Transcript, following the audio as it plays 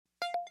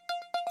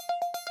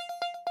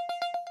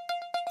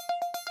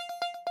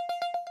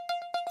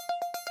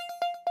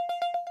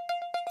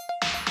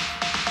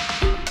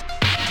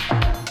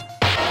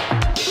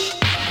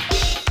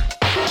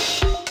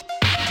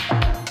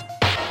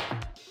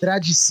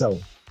Tradição.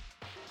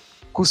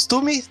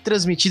 Costume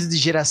transmitido de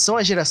geração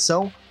a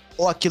geração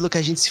ou aquilo que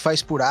a gente se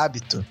faz por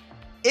hábito.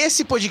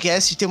 Esse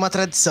podcast tem uma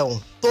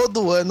tradição.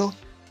 Todo ano,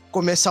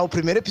 começar o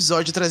primeiro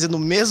episódio trazendo o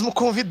mesmo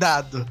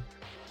convidado.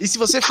 E se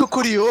você ficou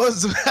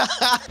curioso...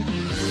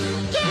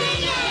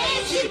 Quem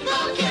é esse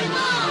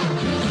Pokémon?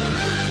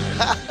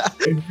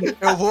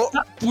 Eu vou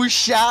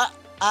puxar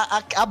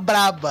a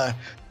braba.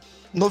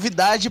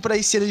 Novidade para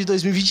esse ano de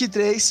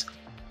 2023.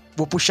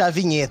 Vou puxar a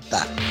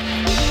vinheta.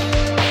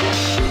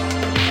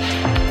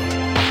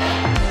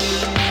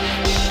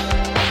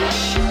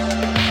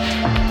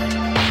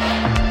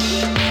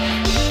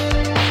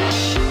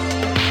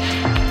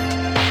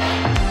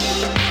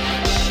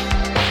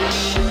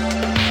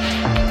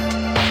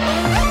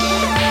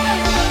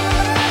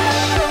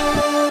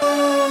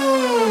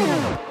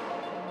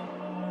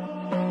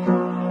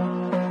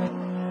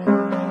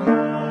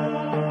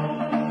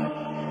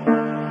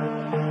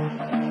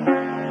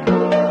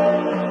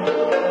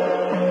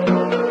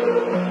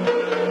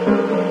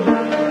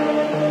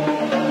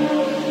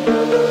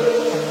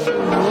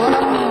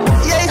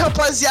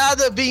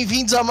 Rapaziada,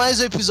 bem-vindos a mais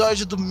um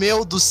episódio do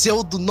meu, do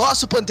seu, do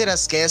nosso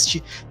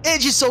Panterascast,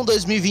 edição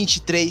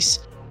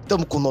 2023.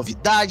 Tamo com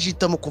novidade,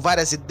 tamo com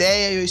várias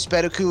ideias. Eu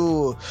espero que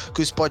o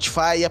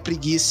Spotify e a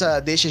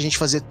preguiça deixem a gente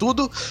fazer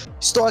tudo.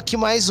 Estou aqui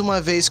mais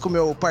uma vez com o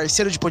meu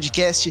parceiro de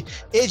podcast,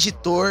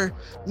 editor.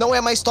 Não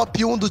é mais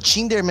top 1 do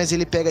Tinder, mas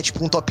ele pega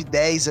tipo um top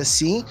 10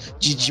 assim,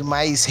 de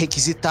mais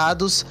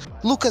requisitados.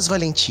 Lucas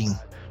Valentim.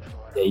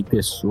 E aí,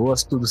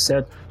 pessoas, tudo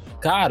certo?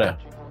 Cara,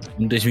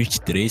 em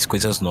 2023,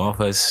 coisas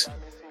novas,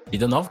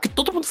 vida nova, que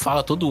todo mundo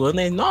fala todo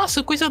ano,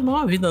 nossa, coisa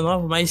nova, vida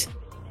nova, mas,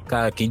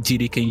 cara, quem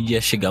diria que a gente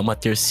ia chegar a uma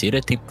terceira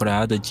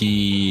temporada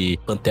de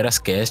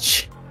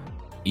Panterascast,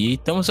 e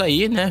estamos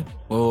aí, né,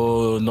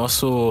 o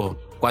nosso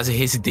quase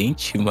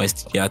residente, mas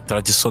já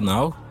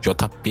tradicional,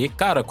 JP,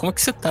 cara, como é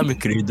que você tá, meu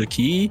querido,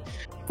 aqui,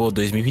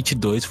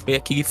 2022 foi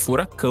aquele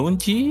furacão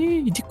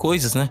de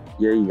coisas, né?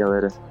 E aí,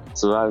 galera,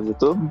 suave, eu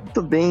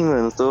tô bem,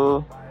 mano,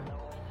 tô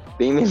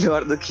bem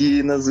melhor do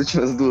que nas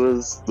últimas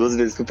duas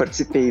vezes que eu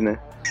participei, né?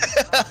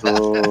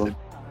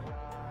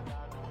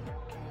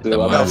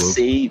 Eu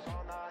abracei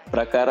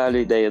pra caralho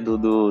a ideia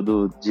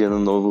do de ano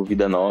novo,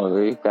 vida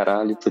nova. E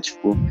caralho,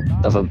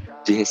 tava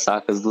de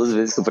ressaca as 2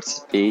 vezes que eu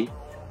participei.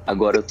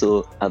 Agora eu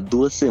tô há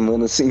 2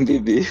 semanas sem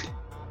beber.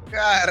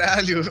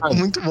 Caralho,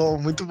 muito bom,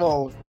 muito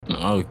bom.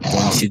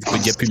 Conhecido pro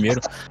dia 1º.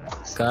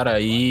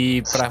 Cara,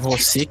 e pra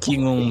você que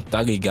não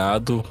tá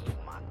ligado,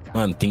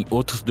 mano, tem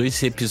outros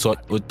dois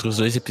episódios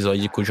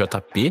com o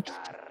JP.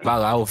 Vai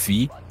lá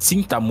ouvir.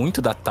 Sim, tá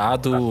muito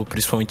datado,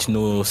 principalmente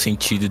no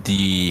sentido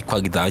de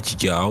qualidade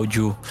de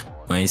áudio.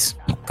 Mas,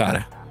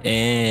 cara,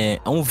 é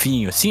um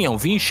vinho. Sim, é um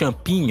vinho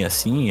champinha,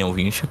 sim, é um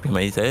vinho champinha,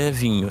 mas é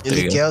vinho. Tá Ele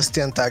ligado? quer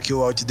ostentar que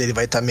o áudio dele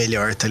vai estar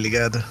melhor, tá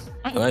ligado?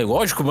 É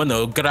lógico, mano,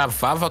 eu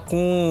gravava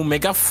com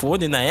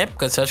megafone na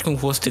época. Você acha que eu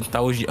vou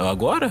ostentar hoje,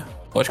 agora?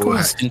 Lógico que eu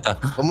vou ostentar.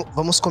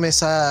 Vamos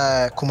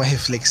começar com uma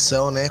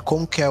reflexão, né?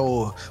 Como que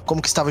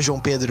estava João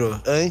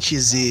Pedro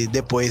antes e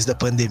depois da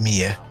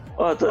pandemia?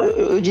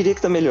 Eu diria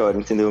que tá melhor,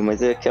 entendeu?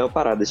 Mas é aquela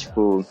parada,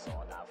 tipo,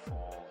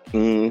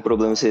 um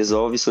problema se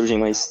resolve, surgem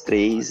mais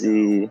 3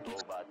 e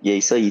é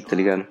isso aí, tá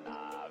ligado?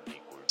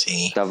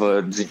 Sim.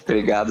 Tava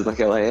desempregado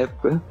naquela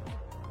época.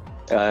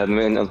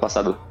 No ano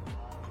passado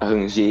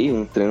arranjei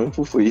um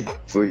trampo, fui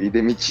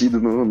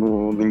demitido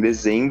em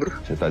dezembro.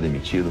 Você tá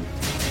demitido?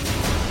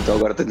 Então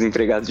agora tô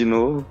desempregado de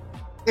novo.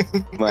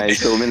 Mas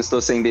pelo menos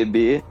tô sem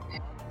beber.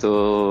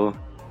 Tô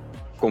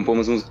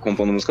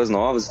compondo músicas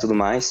novas e tudo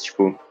mais,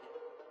 tipo...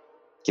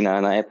 Que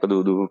na época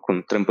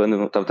quando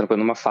eu tava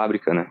trampando numa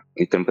fábrica, né?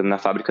 E trampando na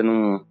fábrica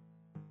não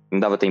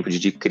dava tempo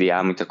de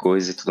criar muita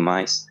coisa e tudo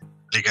mais.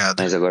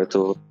 Obrigado. Mas agora eu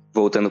tô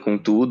voltando com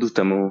tudo,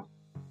 tamo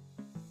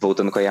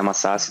voltando com a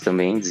Yamasashi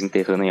também,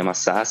 desenterrando a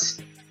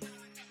Yamasashi.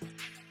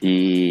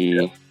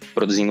 E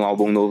produzindo um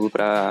álbum novo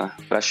pra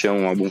Chão,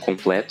 um álbum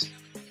completo.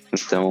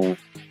 Então,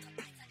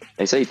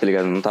 é isso aí, tá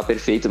ligado? Não tá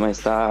perfeito, mas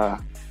tá...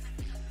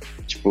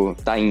 Tipo,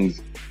 tá indo,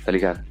 tá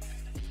ligado?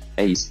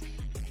 É isso.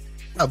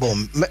 Ah, bom,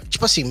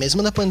 tipo assim,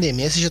 mesmo na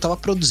pandemia você já tava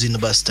produzindo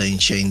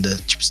bastante ainda.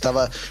 Tipo,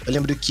 eu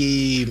lembro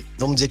que,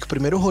 vamos dizer que o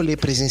primeiro rolê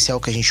presencial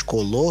que a gente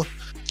colou,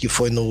 que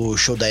foi no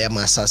show da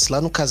Yamasashi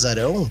lá no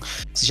Casarão,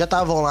 vocês já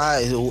estavam lá,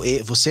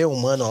 você e o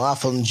mano lá,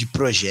 falando de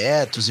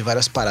projetos e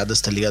várias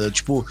paradas, tá ligado?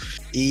 Tipo,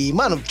 e,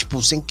 mano,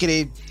 tipo, sem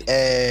querer,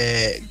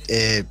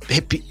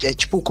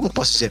 tipo, como que eu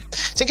posso dizer?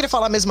 Sem querer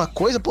falar a mesma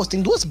coisa, pô,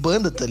 tem 2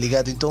 bandas, tá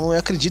ligado? Então eu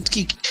acredito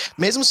que,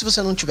 mesmo se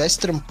você não tivesse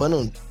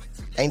trampando,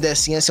 ainda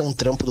assim ia ser um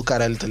trampo do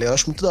caralho, tá ligado? Eu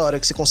acho muito da hora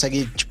que você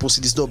consegue, tipo,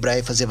 se desdobrar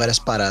e fazer várias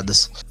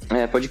paradas.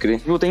 Pode crer.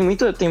 Tipo, tem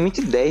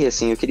muita ideia,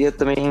 assim. Eu queria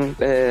também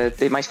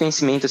ter mais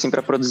conhecimento, assim,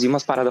 pra produzir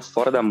umas paradas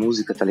fora da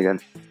música, tá ligado?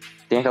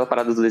 Tem aquela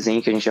parada do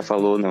desenho que a gente já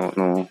falou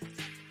no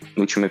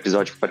último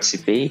episódio que eu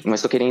participei,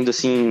 mas tô querendo,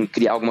 assim,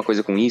 criar alguma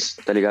coisa com isso,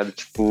 tá ligado?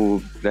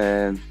 Tipo,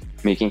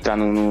 meio que entrar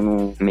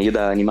no meio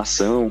da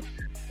animação.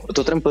 Eu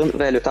tô trampando,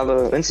 velho, eu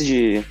tava, antes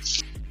de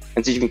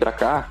vir pra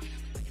cá,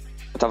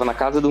 eu tava na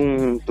casa de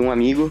um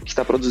amigo que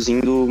tá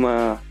produzindo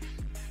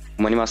uma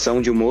uma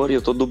animação de humor e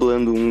eu tô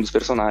dublando um dos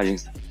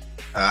personagens.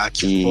 Ah,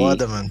 que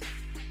foda, mano.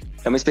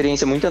 É uma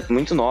experiência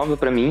muito nova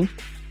pra mim.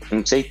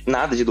 Não sei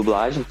nada de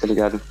dublagem, tá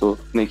ligado? Tô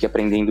meio que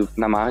aprendendo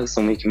na marra,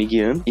 estão meio que me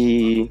guiando.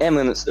 E,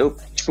 mano, eu,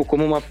 tipo,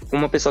 como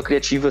uma pessoa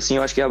criativa, assim,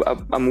 eu acho que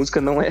a música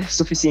não é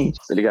suficiente,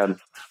 tá ligado?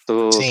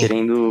 Tô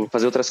querendo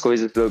fazer outras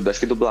coisas. Eu acho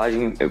que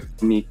dublagem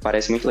me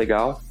parece muito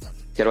legal.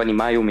 Quero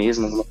animar eu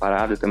mesmo numa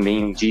parada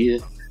também um dia.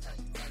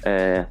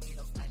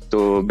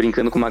 Tô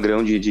brincando com o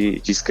Magrão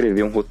de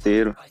escrever um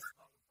roteiro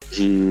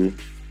de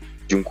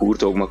um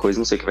curto, alguma coisa,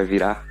 não sei o que vai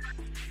virar.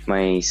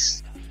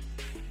 Mas,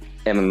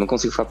 mano, não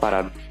consigo ficar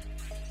parado.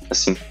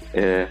 Assim,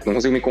 não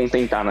consigo me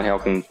contentar, na real,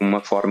 com uma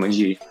forma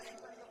de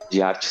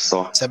arte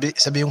só.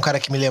 Sabe um cara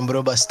que me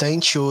lembrou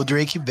bastante? O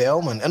Drake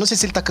Bell, mano. Eu não sei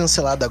se ele tá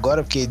cancelado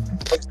agora, porque...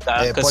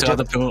 Tá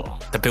cancelado,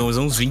 tá pelo menos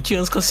uns 20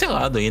 anos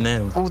cancelado aí,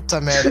 né?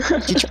 Puta merda.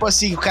 Que tipo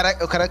assim, o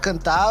cara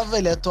cantava,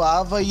 ele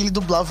atuava e ele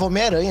dublava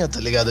Homem-Aranha, tá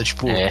ligado?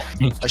 Tipo,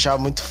 achava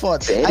muito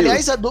foda. Sério?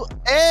 Aliás,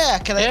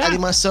 aquela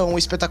animação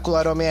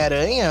espetacular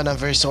Homem-Aranha, na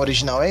versão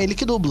original, é ele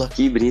que dubla.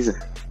 Que brisa.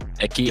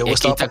 Eu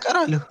gostava pra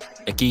caralho.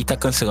 É que tá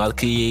cancelado,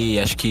 que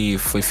acho que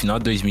foi final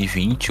de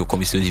 2020 ou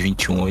começo de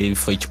 2021. Ele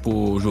foi,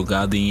 tipo,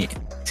 julgado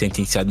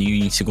sentenciado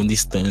em segunda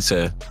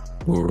instância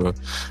por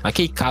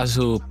aquele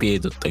caso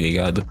Pedro, tá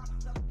ligado?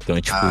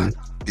 Então, tipo...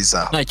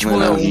 bizarro. Não, é tipo...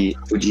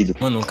 Fudido.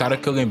 Mano, um cara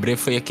que eu lembrei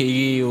foi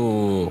aquele...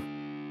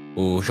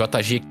 O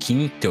JG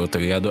Quintel, tá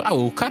ligado?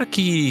 O cara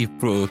que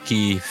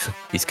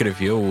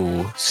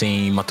escreveu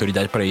sem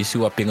maturidade pra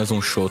isso apenas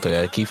um show, tá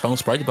ligado? Que faz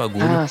uns par de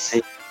bagulho. Ah,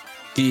 sei.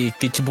 Que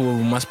tipo,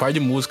 umas par de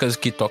músicas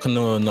que toca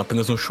no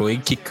apenas um show e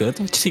que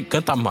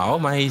canta mal,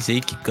 mas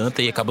ele que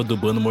canta e acaba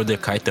dublando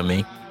Mordecai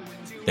também.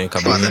 Então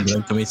acaba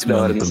lembrando também esse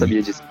mano. Não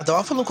sabia disso. Eu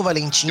tava falando com o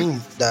Valentim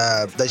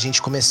da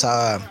gente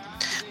começar.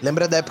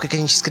 Lembra da época que a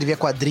gente escrevia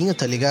quadrinho,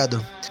 tá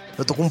ligado?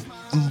 Eu tô com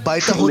um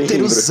baita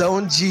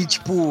roteirozão de,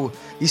 tipo,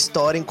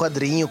 história em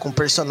quadrinho, com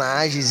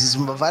personagens,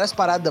 várias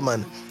paradas,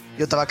 mano.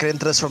 E eu tava querendo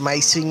transformar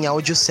isso em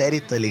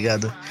audiosérie, tá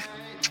ligado?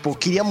 Tipo, eu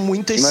queria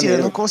muito esse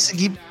ano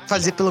conseguir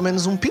fazer pelo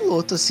menos um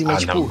piloto, assim,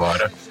 mas tipo...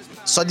 Bora.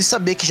 Só de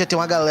saber que já tem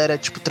uma galera,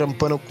 tipo,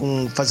 trampando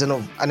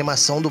fazendo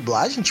animação,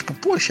 dublagem, tipo,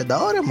 poxa, da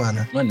hora,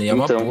 mano. Mano, e é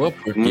uma boa,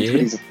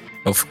 porque...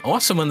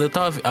 Nossa, mano,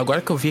 agora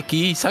que eu vi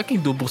aqui, sabe quem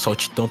dubla o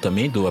Saltitão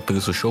também, do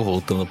Apenas o Show,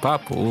 voltando o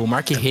papo? O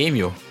Mark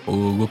Hamill, o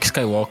Luke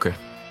Skywalker.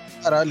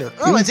 Caralho.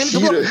 Ah, mas ele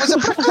dubla coisa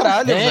pra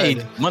caralho,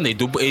 velho. Mano, ele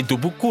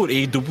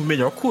dubla o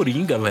melhor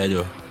Coringa,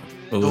 velho.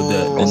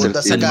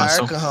 Da saga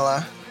Arkham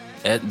lá.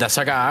 É da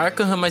saga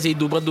Arkham, mas ele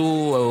dubla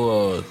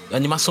a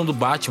animação do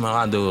Batman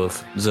lá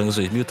dos anos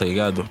 2000, tá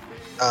ligado?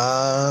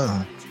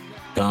 Ah.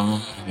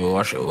 Então, eu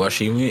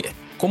achei...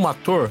 Como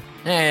ator,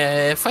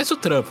 faz o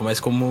trampo, mas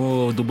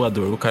como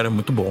dublador, o cara é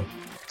muito bom.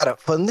 Cara,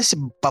 falando nesse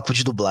papo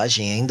de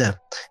dublagem ainda,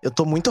 eu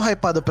tô muito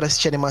hypado pra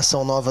assistir a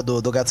animação nova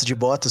do Gato de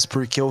Botas,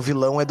 porque o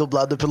vilão é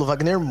dublado pelo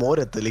Wagner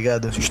Moura, tá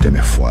ligado? O sistema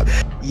é foda.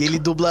 E ele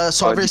dubla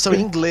só a versão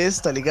em inglês,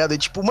 tá ligado? E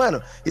tipo,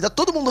 mano, e tá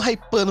todo mundo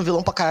hypando o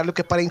vilão pra caralho,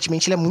 porque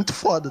aparentemente ele é muito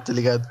foda, tá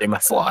ligado? É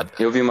mais foda.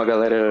 Eu vi uma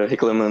galera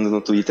reclamando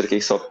no Twitter que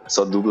ele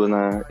só dubla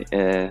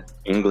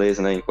em inglês,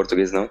 né? Em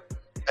português não.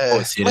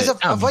 Mas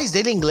a voz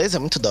dele em inglês é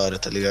muito da hora,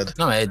 tá ligado?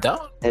 Não, da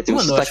hora. Tem um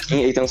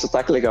sotaquinho, ele tem um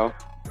sotaque legal.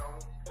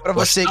 Pra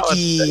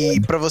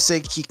você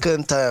que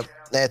canta,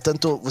 né,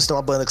 tanto você tem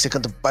uma banda que você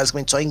canta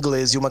basicamente só em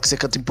inglês e uma que você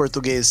canta em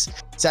português,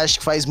 você acha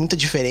que faz muita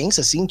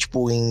diferença, assim,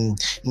 tipo, em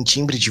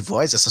timbre de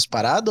voz, essas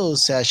paradas, ou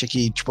você acha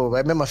que, tipo,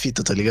 é a mesma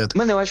fita, tá ligado?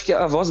 Mano, eu acho que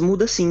a voz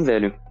muda sim,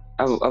 velho.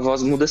 A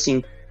voz muda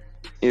sim.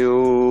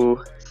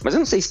 Mas eu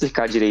não sei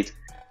explicar direito.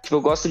 Tipo,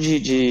 eu gosto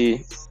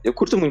eu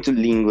curto muito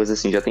línguas,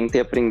 assim, já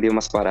tentei aprender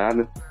umas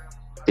paradas,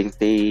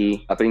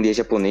 tentei aprender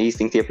japonês,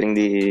 tentei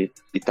aprender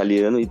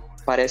italiano e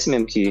parece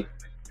mesmo que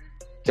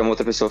é uma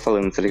outra pessoa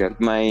falando, tá ligado?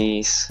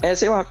 Mas,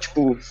 sei lá,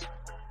 tipo...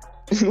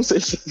 não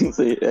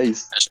sei, é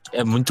isso. Acho que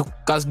é muito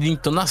caso de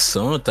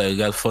entonação, tá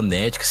ligado?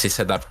 Fonética, você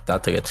se adaptar,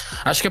 tá ligado?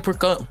 Acho que é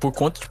por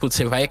conta, tipo,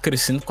 você vai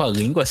crescendo com a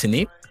língua, assim,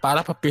 nem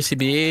para pra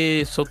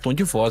perceber seu tom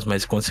de voz,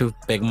 mas quando você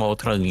pega uma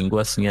outra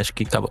língua, assim, acho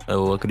que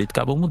eu acredito que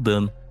acaba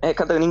mudando.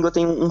 Cada língua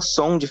tem um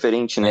som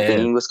diferente, né? Tem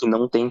línguas que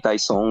não tem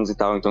tais sons e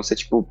tal, então você,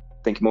 tipo,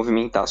 tem que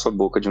movimentar a sua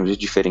boca de um jeito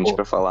diferente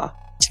pra falar.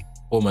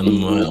 Pô,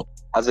 mano,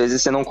 às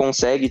vezes você não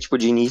consegue, tipo,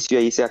 de início, e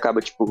aí você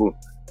acaba, tipo,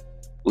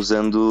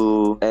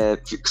 usando...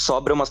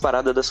 sobra umas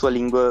paradas da sua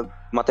língua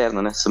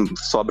materna, né?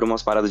 Sobra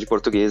umas paradas de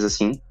português,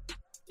 assim,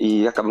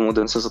 e acaba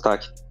mudando seu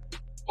sotaque.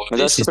 Mas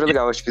eu acho super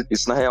legal, acho que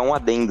isso na real é um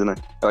adendo, né?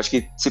 Eu acho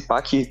que esse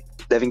pá que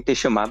devem ter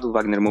chamado o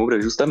Wagner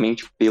Moura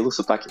justamente pelo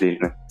sotaque dele,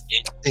 né?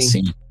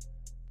 Sim.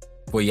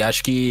 Pô, e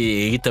acho que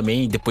ele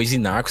também, depois de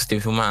Narcos,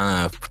 teve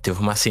uma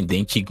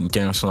ascendente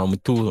internacional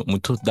muito,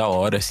 muito da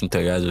hora, assim, tá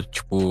ligado?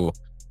 Tipo...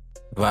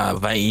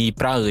 Vai ir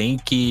pra além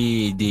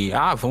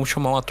vamos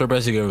chamar um ator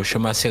brasileiro,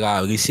 chamar, sei lá,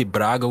 Alice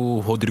Braga ou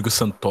Rodrigo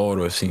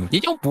Santoro, assim.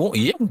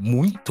 Ele é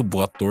muito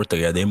bom ator, tá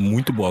ligado? Ele é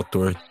muito bom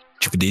ator.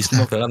 Tipo, desde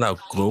novela na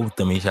Globo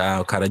também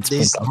já o cara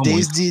despontava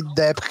desde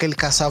a época que ele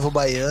caçava o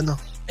baiano.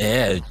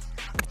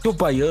 O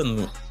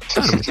baiano,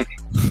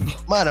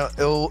 Mano,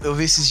 eu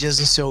vi esses dias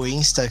no seu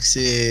Insta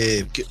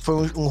que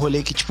foi um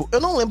rolê que, tipo, eu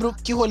não lembro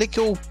que rolê que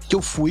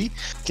eu fui,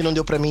 que não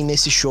deu pra mim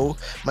nesse show,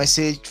 mas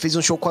você fez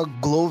um show com a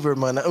Glover,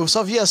 mano. Eu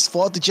só vi as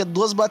fotos e tinha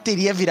 2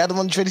 baterias viradas,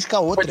 uma diferente com a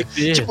outra.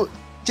 Tipo,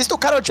 vocês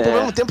tocaram, tipo, ao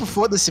mesmo tempo,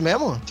 foda-se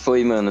mesmo?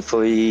 Foi, mano,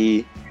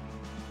 foi...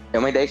 É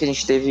uma ideia que a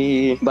gente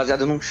teve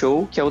baseado num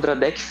show que a Odra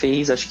Deck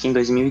fez, acho que em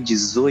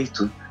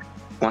 2018,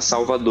 com a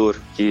Salvador,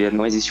 que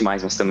não existe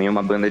mais, mas também é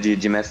uma banda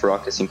de math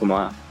rock, assim como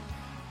a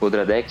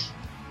Odra Deck.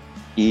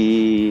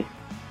 E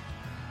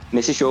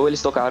nesse show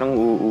eles tocaram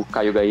o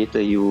Caio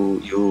Gaeta e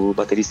o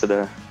baterista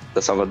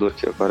da Salvador,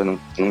 que eu agora não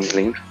me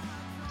lembro.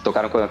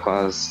 Tocaram com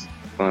as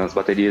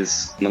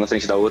baterias uma na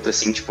frente da outra,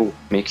 assim, tipo,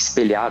 meio que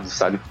espelhados,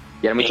 sabe?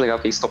 E era muito legal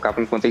que eles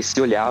tocavam enquanto eles se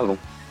olhavam.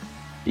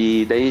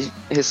 E daí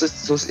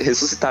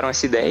ressuscitaram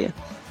essa ideia.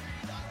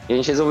 E a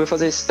gente resolveu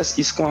fazer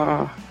isso com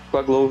a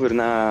Glover,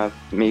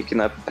 meio que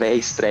na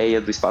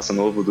pré-estreia do Espaço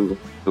Novo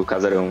do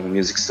Casarão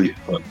Music Studio.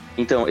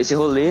 Então, esse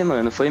rolê,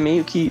 mano, foi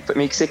meio que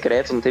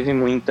secreto, não teve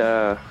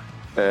muita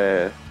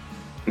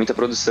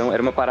produção.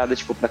 Era uma parada,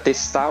 tipo, pra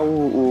testar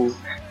o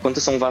quanto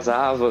o som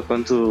vazava,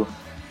 quanto,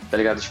 tá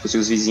ligado? Tipo, se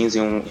os vizinhos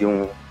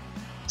iam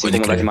se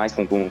incomodar demais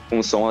com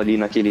o som ali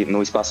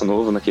no Espaço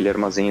Novo, naquele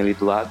armazém ali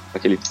do lado,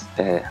 naquele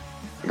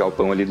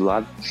galpão ali do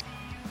lado.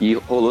 E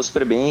rolou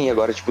super bem, e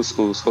agora, tipo,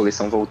 os rolês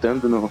estão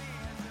voltando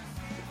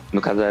no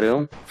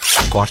Casarão.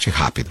 Corte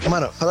rápido.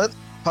 Mano,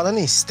 falando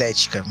em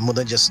estética,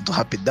 mudando de assunto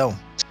rapidão,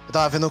 eu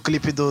tava vendo o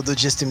clipe do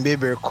Justin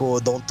Bieber com o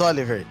Don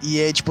Toliver,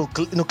 e é, tipo,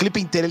 no clipe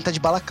inteiro ele tá de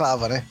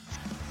balaclava, né?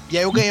 E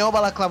aí eu ganhei uma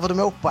balaclava do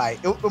meu pai.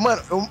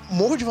 Mano, eu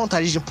morro de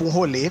vontade de ir pra um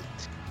rolê,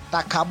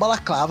 tacar a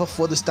balaclava,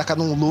 foda-se, tacar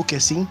num look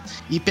assim,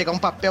 e pegar um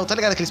papel, tá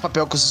ligado? Aqueles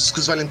papel que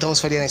os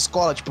valentões faziam na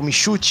escola, tipo, me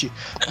chute,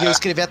 e eu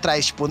escrever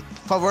atrás, tipo,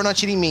 por favor, não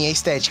atire em mim, é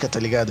estética, tá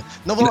ligado?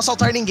 Não vou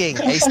assaltar ninguém,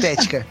 é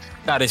estética.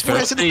 Cara,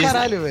 Vai ser do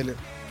caralho, velho.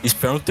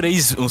 Espera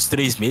uns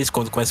 3 meses,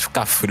 quando começa a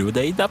ficar frio,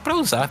 daí dá pra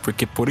usar,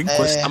 porque por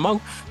enquanto tá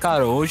maluco.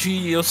 Cara,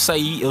 hoje eu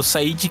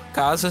saí de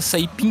casa,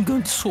 saí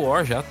pingando de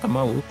suor já, tá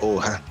maluco.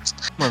 Porra.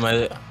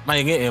 Mano,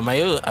 mas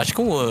eu acho que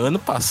o ano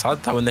passado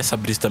tava nessa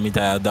brisa também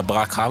da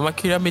Black Hammer,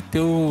 que já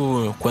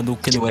meteu quando o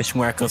Kanye West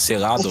não era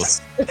cancelado.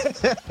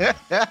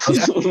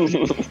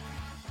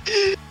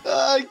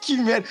 Ai, que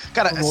merda.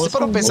 Cara, você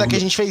parou pra pensar que a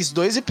gente fez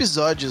 2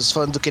 episódios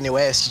falando do Kanye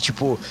West,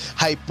 tipo,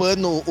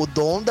 hypando o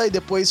Donda e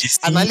depois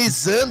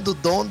analisando o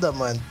Donda,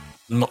 mano.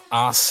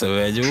 Nossa,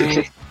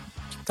 velho.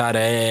 Cara,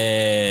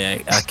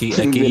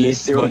 aquele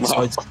envelheceu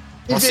mal.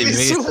 Nossa,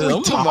 envelheceu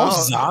muito mal.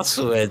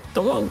 Malzaço, velho.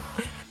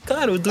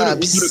 Cara,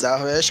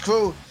 bizarro. Eu acho que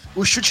foi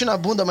o chute na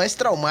bunda mais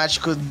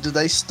traumático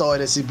da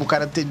história, assim, pro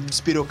cara ter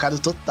despirocado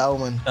total,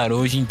 mano. Cara,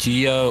 hoje em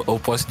dia eu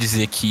posso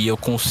dizer que eu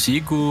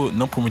consigo,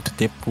 não por muito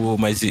tempo,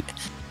 mas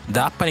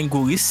dá pra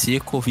engolir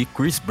seco ouvir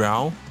Chris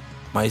Brown,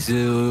 mas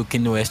o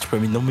Kanye West pra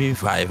mim não me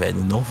vai,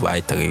 velho, não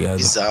vai, tá ligado?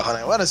 Bizarro,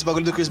 né? Mano, esse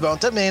bagulho do Chris Brown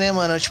também, né,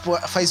 mano? Tipo,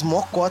 faz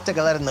mocota e a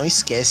galera não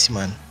esquece,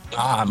 mano.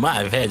 Ah,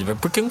 mas, velho,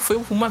 porque não foi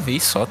uma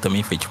vez só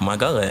também, foi tipo uma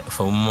galera,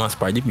 foi umas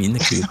par de mina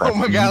que...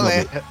 Uma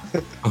galera.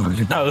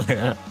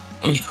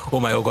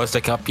 Mas eu gosto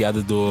daquela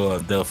piada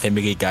do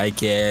Family Guy,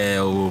 que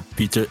é o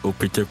Peter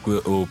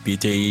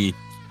e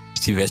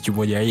se veste de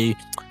mulher e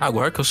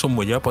agora que eu sou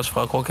mulher eu posso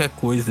falar qualquer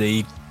coisa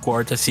e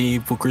corta assim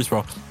pro Chris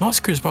Brown.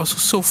 Nossa, Chris Brown, eu sou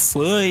seu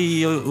fã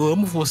e eu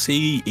amo você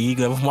e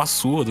leva uma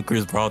surra do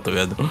Chris Brown, tá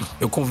vendo?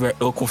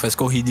 Eu confesso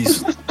que eu ri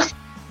disso.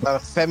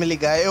 Family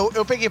Guy,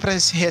 eu peguei pra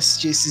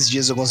reassistir esses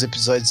dias alguns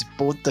episódios e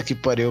puta que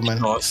pariu,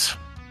 mano. Nossa.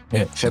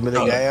 Family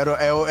Guy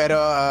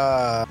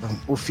era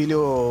o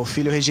filho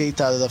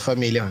rejeitado da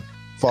família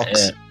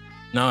Fox.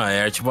 Não,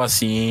 era tipo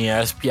assim,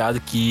 era as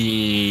piadas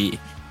que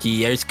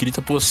era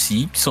escrita por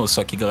Simpsons,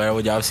 só que a galera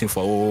olhava assim e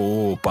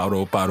falou,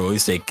 parou,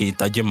 isso aí que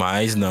tá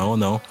demais,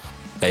 não.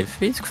 Aí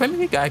fez com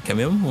Family Guy, que é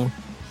mesmo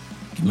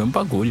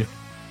bagulho.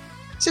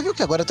 Você viu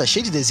que agora tá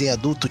cheio de desenho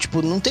adulto? Tipo,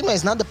 não tem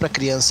mais nada pra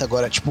criança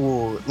agora,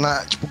 tipo,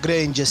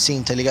 grande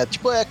assim, tá ligado?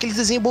 Tipo, é aquele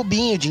desenho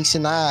bobinho de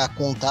ensinar a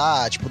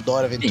contar, tipo,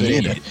 Dora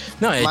Aventureira.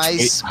 Não, é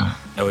mas, tipo,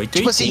 é 880.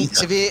 Tipo assim,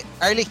 você vê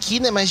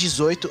Arlequina é mais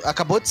 18,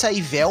 acabou de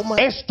sair Velma.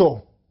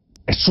 Esto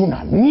es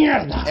una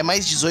mierda. É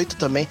mais 18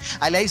 também.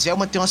 Aliás,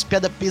 Velma tem umas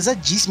piadas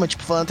pesadíssimas,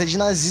 tipo, falando até de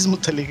nazismo,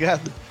 tá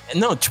ligado?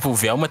 Não, tipo, o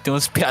Velma tem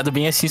umas piadas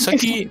bem assim, só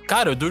que,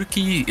 cara, eu duro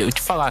que eu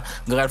te falar,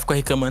 a galera ficou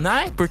reclamando,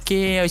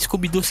 porque é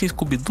Scooby-Doo sem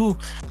Scooby-Doo.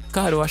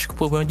 Cara, eu acho que o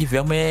problema de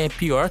Velma é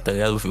pior, tá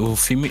ligado?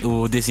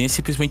 O desenho é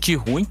simplesmente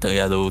ruim, tá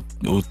ligado?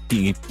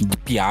 De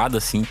piada,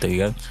 assim, tá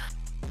ligado?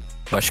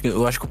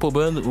 Eu acho que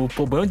o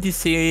problema de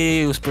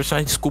ser os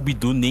personagens de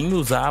Scooby-Doo nem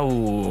usar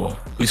o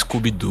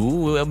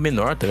Scooby-Doo é o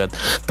menor, tá ligado?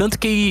 Tanto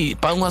que,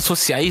 para não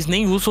associar, eles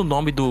nem usam o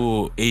nome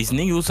eles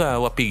nem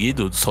usam o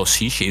apelido do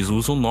Salsicha, eles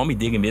usam o nome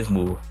dele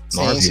mesmo.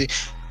 Sim.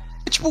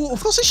 Tipo, o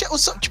Salsicha,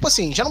 tipo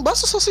assim, já não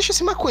basta o Salsicha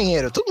ser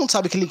maconheiro. Todo mundo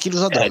sabe que ele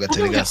usa droga, tá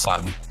ligado? Já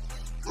sabe.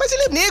 Mas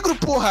ele é negro,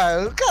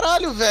 porra!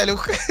 Caralho, velho!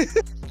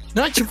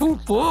 Não, tipo,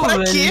 pô, pra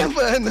velho. quê,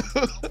 mano?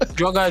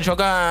 Joga.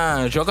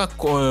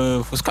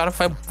 Os caras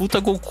fazem puta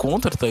gol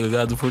contra, tá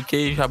ligado?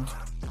 Porque já.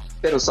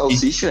 Pera, o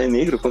Salsicha é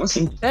negro? Como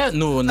assim? Na Aí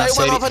uma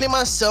série... nova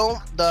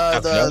animação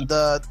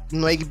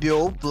no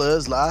HBO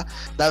Plus lá,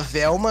 da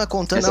Velma,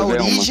 contando Essa a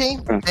Velma. origem.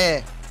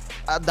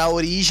 Da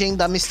origem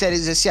da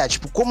Mistérios S.A.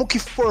 Tipo, como que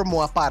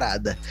formou a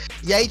parada.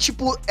 E aí,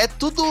 tipo, é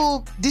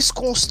tudo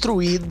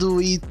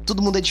desconstruído e todo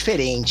mundo é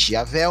diferente.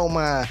 A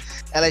Velma,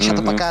 ela é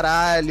chata pra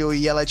caralho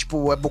e ela,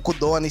 tipo, é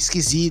bocudona,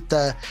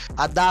 esquisita.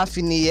 A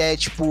Daphne é,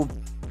 tipo...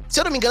 Se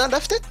eu não me engano, a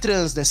Daphne é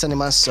trans nessa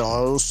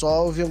animação. Eu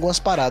só ouvi algumas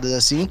paradas,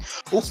 assim.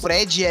 O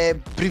Fred é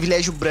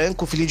privilégio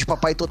branco, filho de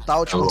papai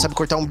total. Tipo, não sabe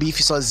cortar um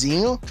bife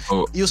sozinho.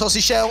 E o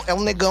Salsicha é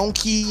um negão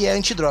que é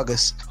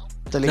antidrogas.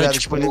 Tá ligado? Não,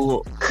 tipo, ele...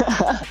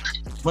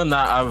 Mano,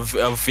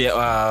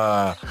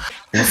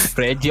 o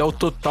Fred é o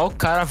total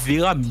cara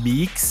Vila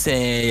Mix,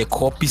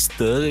 Cop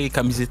Stanley,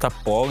 camiseta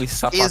polo e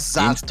sapatinho.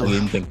 Exato.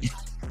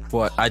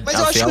 Pô, Mas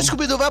eu acho que o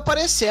Scooby-Doo vai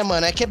aparecer,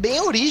 mano. É que é bem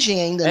a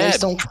origem ainda, né? Eles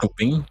tão... tipo,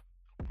 bem...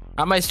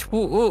 mas tipo,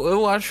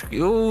 eu acho que...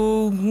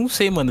 Eu não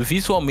sei, mano.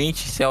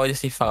 Visualmente, você olha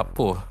assim e fala,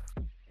 pô...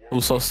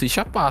 O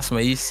Salsicha passa,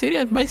 mas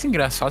seria mais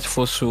engraçado se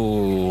fosse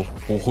o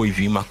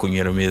Ruivinho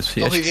maconheiro mesmo.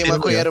 O Ruivinho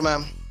maconheiro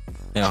mesmo.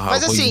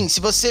 Mas assim, se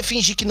você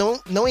fingir que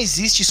não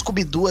existe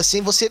Scooby-Doo assim,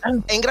 você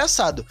é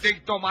engraçado. Tem que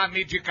tomar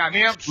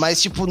medicamentos.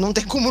 Mas, tipo, não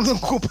tem como não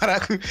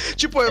comparar com...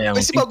 Tipo,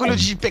 esse bagulho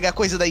de pegar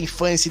coisa da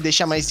infância e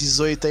deixar mais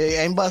 18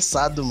 é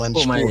embaçado, mano. Pô,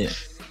 tipo...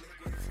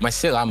 mas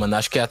sei lá, mano,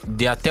 acho que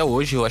até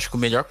hoje, eu acho que a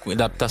melhor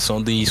adaptação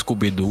de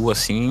Scooby-Doo,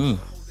 assim,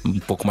 um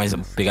pouco mais,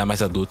 pegar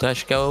mais adulta,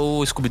 acho que é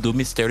o Scooby-Doo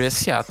Mistério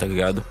S.A., tá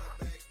ligado?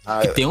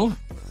 Que tem um...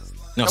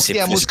 Não, que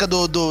tem a música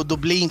do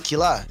Blink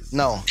lá?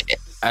 Não.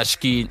 Acho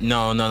que...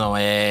 Não.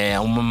 É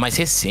uma mais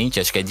recente.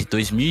 Acho que é de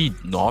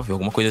 2009,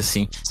 alguma coisa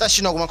assim. Você tá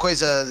assistindo alguma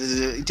coisa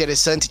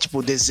interessante,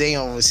 tipo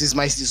desenho, esses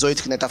mais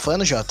 18 que nem tá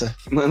falando, Jota?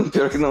 Mano,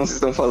 pior que não, vocês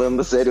estão falando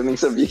da série, eu nem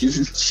sabia que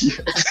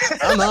existia.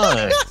 Não,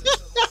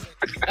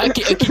 É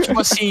que, tipo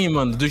assim,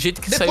 mano, do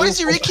jeito que depois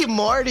saiu... de Rick e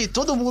Morty,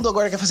 todo mundo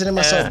agora quer fazer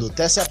animação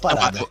adulta. Essa é a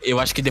parada. Eu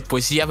acho que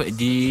depois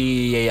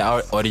de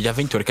A Hora de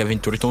Aventura, que a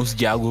Aventura tem uns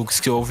diálogos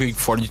que ouvem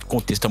fora de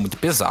contexto, é muito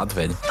pesado,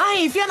 velho.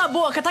 Ai, enfia na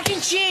boca, tá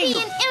quentinho.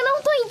 Eu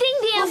não tô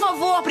entendendo. Por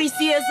favor,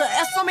 princesa,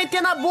 é só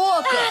meter na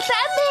boca.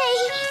 Tá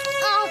bem.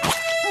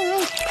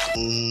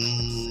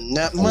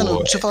 Mano,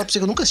 deixa eu falar pra você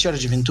que eu nunca assisti Hora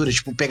de Aventura,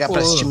 tipo, pegar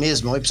pra assistir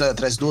mesmo, um episódio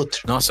atrás do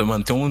outro. Nossa,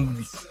 mano, tem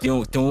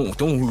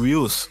um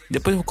Reels,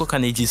 depois eu vou colocar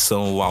na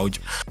edição o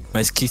áudio,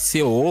 mas que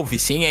você ouve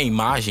sem a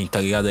imagem,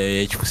 tá ligado?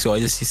 É tipo, você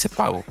olha assim e você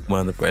fala,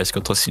 mano, parece que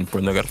eu tô assistindo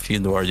pornografia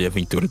do Hora de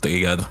Aventura, tá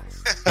ligado?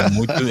 É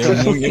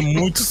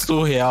muito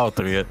surreal,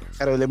 tá ligado?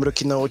 Cara, eu lembro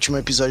que no último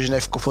episódio, né,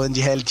 ficou falando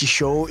de reality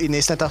show e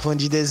nesse, né, tá falando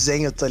de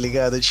desenho, tá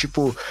ligado?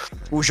 Tipo,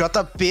 o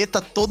JP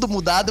tá todo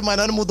mudado, mas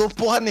não mudou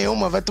porra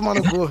nenhuma, vai tomar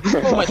no cu.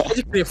 Pô, mas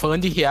pode crer,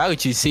 falando de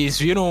reality, vocês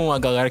viram a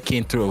galera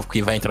que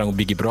vai entrar no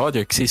Big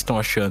Brother? O que vocês estão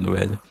achando,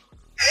 velho?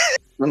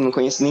 Mano, não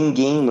conheço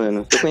ninguém,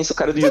 mano. Eu conheço o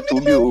cara do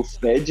YouTube, o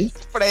Fred.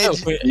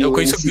 Eu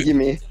conheço o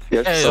Guimê.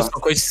 Eu só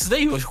conheço isso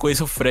daí. Eu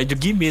conheço o Fred e o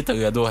Guimê, tá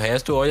ligado? O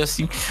resto eu olho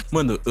assim.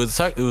 Mano,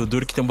 eu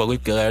duro que tem um bagulho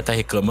que a galera tá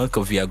reclamando que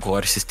eu vi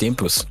agora esses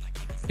tempos.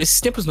 Esses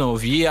tempos não, eu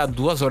vi há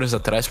 2 horas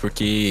atrás,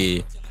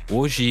 porque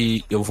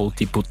hoje eu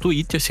voltei pro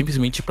Twitter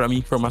simplesmente pra me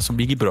informar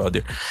sobre Big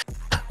Brother.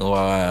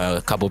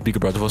 Acabou o Big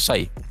Brother, eu vou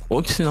sair.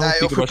 Ontem, senão.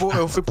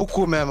 Eu fui pro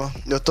cu mesmo.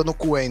 Eu tô no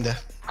cu ainda.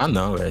 Ah,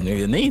 não, velho.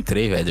 Eu nem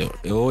entrei, velho.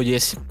 Eu olhei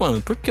assim,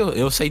 mano, porque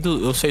eu saí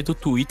do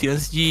Twitter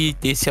antes de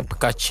ter esse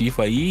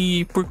aplicativo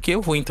aí. Porque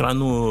eu vou entrar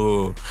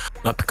no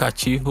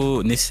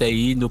aplicativo, nesse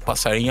aí, do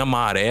passarinho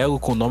amarelo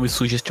com nome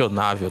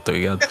sugestionável, tá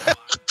ligado?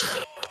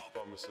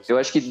 Eu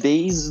acho que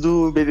desde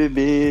o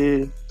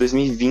BBB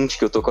 2020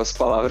 que eu tô com as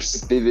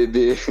palavras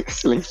BBB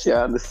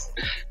silenciadas.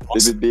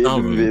 Nossa,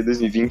 BBB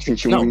 2020,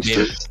 21,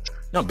 22.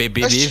 Não,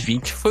 BBB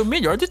 20 foi o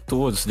melhor de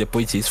todos.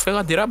 Depois disso foi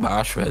ladeira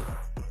abaixo, velho.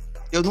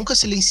 Eu nunca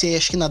silenciei,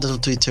 acho que nada no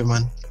Twitter,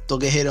 mano. Tô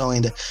guerreirão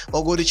ainda. O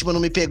algoritmo não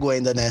me pegou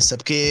ainda nessa,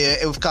 porque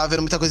eu ficava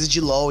vendo muita coisa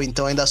de LoL,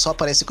 então ainda só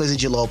aparece coisa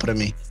de LoL pra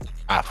mim.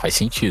 Ah, faz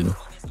sentido.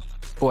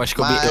 Pô, acho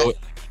que eu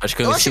acho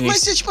que vai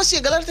ser tipo assim, a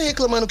galera tá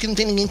reclamando que não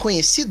tem ninguém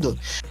conhecido,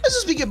 mas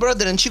os Big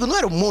Brother antigos não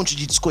era um monte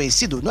de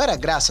desconhecido? Não era a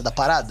graça da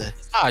parada?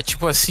 Ah,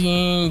 tipo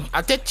assim,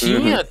 até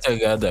tinha, tá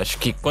ligado? Acho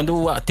que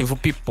quando teve o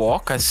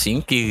Pipoca,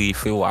 assim, que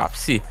foi o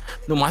ápice,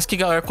 no máximo que a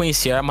galera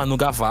conhecia era a Manu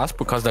Gavassi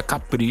por causa da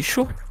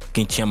Capricho.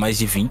 Quem tinha mais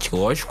de 20,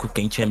 lógico.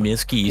 Quem tinha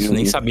menos que isso,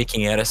 nem sabia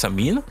quem era essa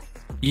mina.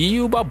 E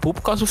o Babu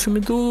por causa do filme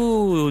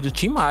do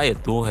Tim Maia.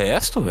 Do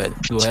resto, velho.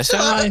 Do resto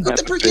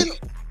até porque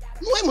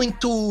não é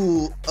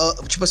muito...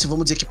 tipo assim,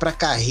 vamos dizer que pra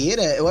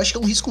carreira, eu acho que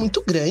é um risco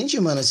muito grande,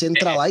 mano. Você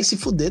entrar lá e se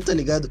fuder, tá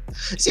ligado?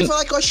 Sem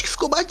falar que eu acho que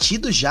ficou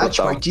batido já,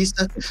 total. Tipo,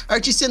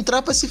 artista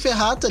entrar pra se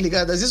ferrar, tá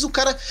ligado? Às vezes o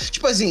cara,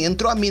 tipo assim,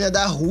 entrou a mina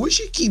da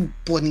Ruge, que,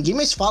 pô, ninguém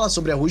mais fala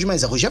sobre a Ruge,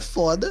 mas a Ruge é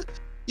foda.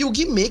 E o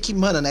Guimê, que,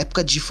 mano, na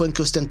época de funk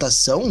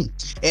ostentação,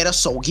 era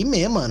só o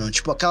Guimê, mano.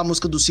 Tipo, aquela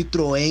música do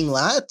Citroën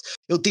lá,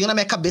 eu tenho na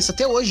minha cabeça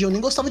até hoje. Eu nem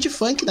gostava de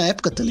funk na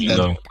época, tá ligado?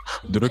 Não.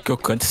 Duro que eu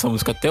canto essa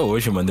música até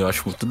hoje, mano. Eu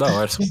acho muito da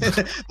hora.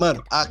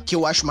 Mano, a que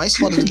eu acho mais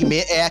foda do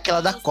Guimê é aquela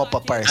da Copa,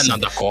 parça. Ah, não,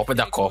 da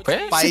Copa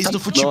é... País do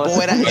futebol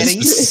Nossa, era país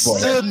do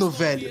insano,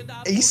 velho.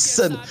 É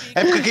insano. A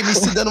época que ele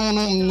se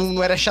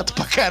não era chato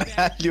pra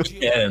caralho.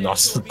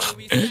 Nossa.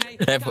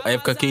 A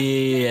época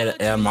que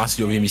era massa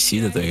de ouvir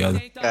Emicida, tá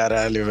ligado?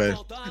 Caralho,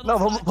 velho. Não,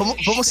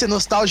 vamos ser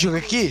nostálgicos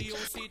aqui?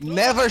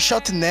 Never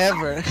Shot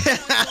Never.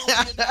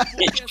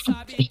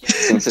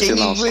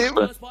 Sensacional.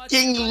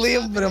 Quem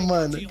lembra,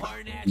 mano?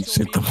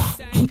 Você tá...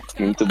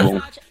 Muito bom.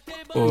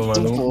 Pô,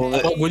 mano, bom,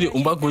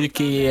 um bagulho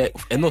que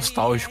é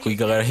nostálgico e a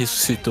galera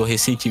ressuscitou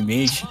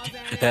recentemente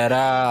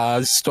era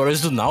as histórias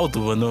do Naldo,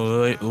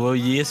 mano. Eu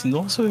olhei assim,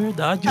 nossa, é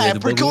verdade, velho. É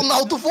porque o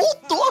Naldo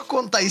voltou a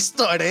contar a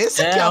história.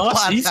 Esse aqui é a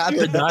nossa, isso é parada.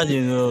 verdade.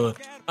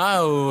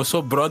 Eu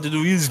sou brother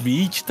do Will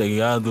Smith, tá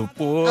ligado?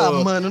 Pô. Ah,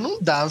 mano, não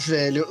dá,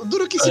 velho.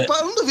 Duro que se eu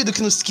não duvido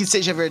que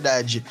seja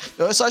verdade.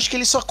 Eu só acho que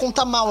ele só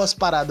conta mal as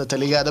paradas, tá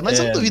ligado? Mas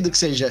eu não duvido que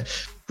seja.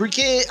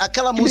 Porque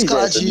aquela música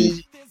lá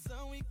de...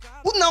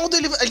 O Naldo,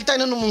 ele tá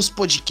indo nos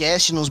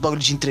podcasts, nos bagulho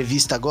de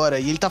entrevista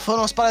agora, e ele tá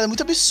falando umas paradas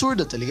muito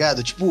absurdas, tá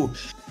ligado? Tipo,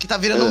 que tá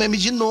virando meme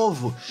de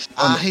novo.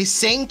 A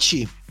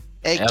recente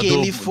é que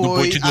ele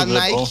foi... A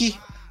Nike...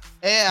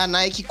 a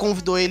Nike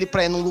convidou ele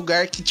pra ir num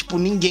lugar que, tipo,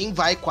 ninguém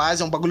vai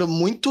quase. É um bagulho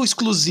muito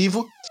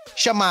exclusivo,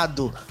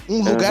 chamado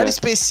Um Lugar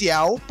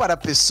Especial para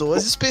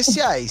Pessoas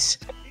Especiais.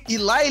 E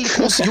lá ele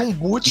conseguiu um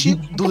boot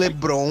do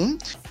LeBron,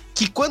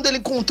 que quando ele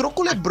encontrou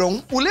com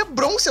o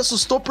LeBron se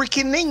assustou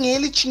porque nem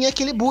ele tinha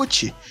aquele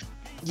boot.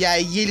 E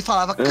aí ele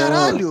falava,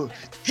 caralho,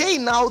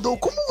 Reinaldo,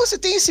 como você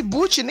tem esse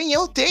boot? Nem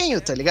eu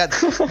tenho, tá ligado?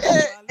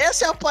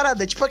 Essa é a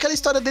parada, tipo aquela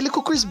história dele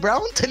com o Chris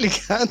Brown, tá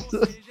ligado?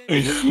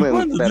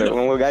 Mano, pera,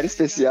 um lugar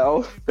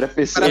especial pra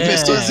pessoas,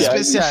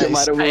 especiais.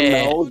 Chamaram o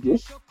Ronaldo.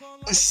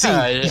 Sim.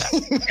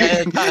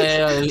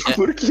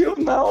 Por que o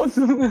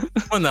Naldo?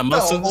 Mano, a Não,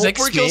 maçã dos ou X-Men,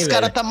 porque os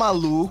caras velho. tá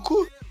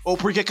maluco, ou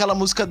porque aquela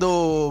música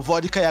do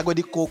Vodka e Água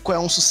de Coco é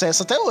um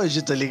sucesso até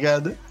hoje, tá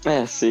ligado?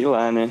 Sei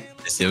lá, né?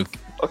 Esse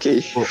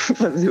Ok,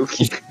 fazer o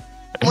quê?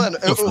 Mano,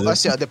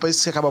 assim, ó, depois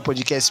que você acabar o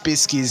podcast,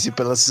 pesquise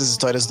pelas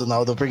histórias do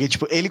Naldo, porque,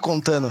 tipo, ele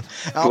contando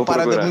é uma Vou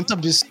parada procurar. muito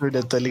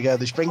absurda, tá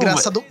ligado? Tipo, é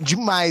engraçado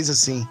demais,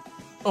 assim.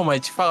 Pô,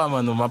 mas te falar,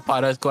 mano, uma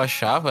parada que eu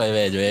achava,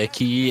 velho, é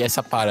que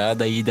essa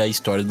parada aí da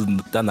história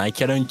da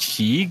Nike era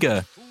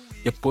antiga.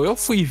 Depois eu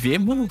fui ver,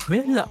 mano,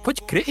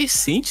 pode crer,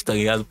 recente, tá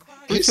ligado?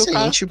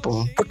 Recente,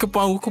 pô. Porque o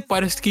maluco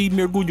parece que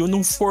mergulhou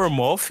num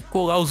formal,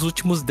 ficou lá os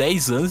últimos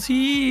 10 anos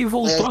e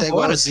voltou Tá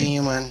agora. Assim.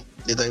 igualzinho, mano.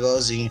 Ele tá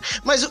igualzinho.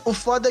 Mas o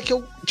foda é que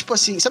eu, tipo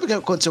assim, sabe o que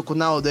aconteceu com o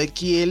Naldo? É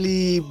que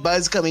ele,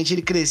 basicamente,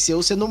 ele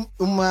cresceu sendo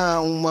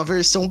uma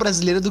versão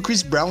brasileira do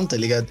Chris Brown, tá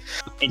ligado?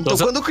 Então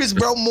quando o Chris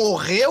Brown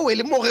morreu,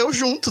 ele morreu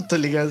junto, tá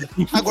ligado?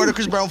 Agora o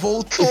Chris Brown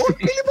voltou,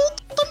 ele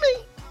voltou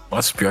também.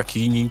 Nossa, pior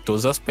que em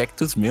todos os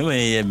aspectos mesmo,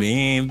 é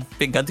bem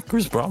pegado de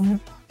Chris Brown, né?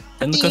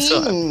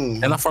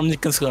 É na forma de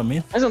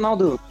cancelamento. Mas o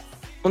Naldo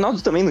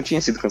também não tinha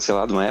sido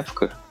cancelado uma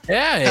época?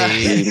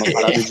 E uma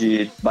parada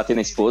de bater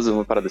na esposa,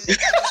 uma parada assim.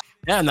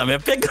 Na minha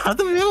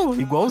pegada mesmo,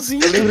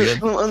 igualzinho.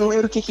 Eu não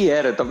lembro o que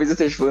era, talvez eu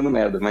esteja falando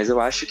merda, mas eu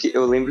acho que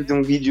eu lembro de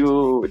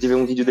ver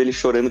um vídeo dele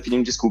chorando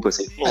pedindo desculpa,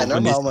 assim. É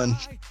normal, mano.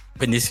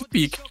 Foi nesse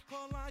pique.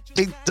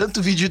 Tem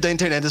tanto vídeo da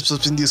internet das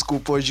pessoas pedindo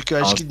desculpa hoje que eu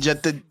acho que já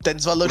até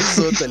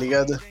desvalorizou, tá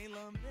ligado?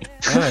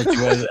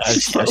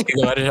 Acho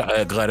que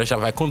a galera já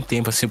vai com o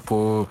tempo, assim,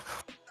 pô.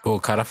 O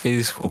cara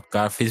fez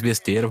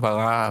besteira, vai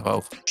lá,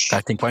 o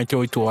cara tem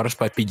 48 horas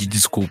pra pedir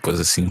desculpas,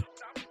 assim.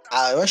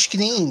 Eu acho que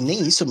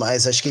nem isso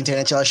mais. Acho que a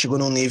internet ela chegou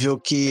num nível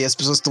que as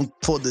pessoas estão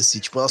foda-se.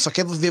 Tipo, ela só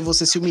quer ver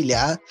você se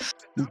humilhar.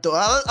 Então,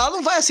 ela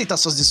não vai aceitar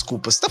suas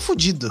desculpas. Você tá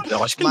fudido.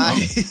 Eu acho que não.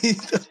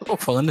 Pô,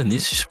 falando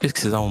nisso, deixa eu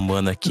pesquisar um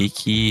mano aqui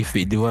que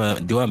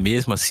deu a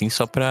mesma, assim,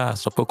 só pra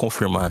eu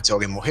confirmar. Se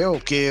alguém morreu?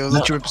 Porque no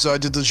último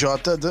episódio do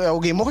Jota,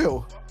 alguém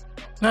morreu.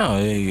 Não,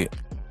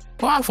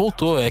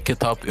 voltou. É que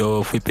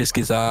eu fui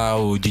pesquisar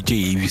o DJ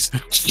Ives.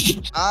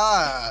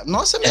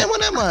 Nossa, mesmo,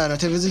 né, mano?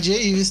 Teve o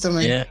DJ Ives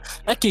também.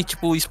 É que,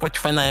 tipo, o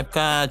Spotify na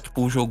época,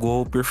 tipo,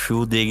 jogou o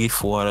perfil dele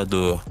fora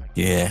do...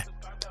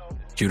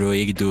 Tirou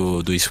ele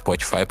do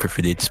Spotify, o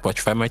perfil dele do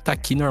Spotify, mas tá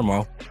aqui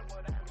normal.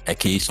 É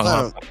que só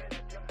mano,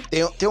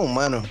 tem um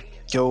mano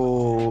que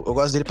eu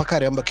gosto dele pra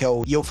caramba, que é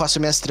o... E eu faço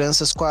minhas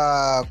tranças com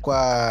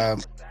a...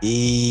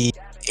 E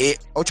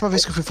a última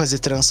vez que eu fui fazer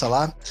trança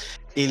lá,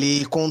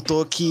 ele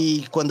contou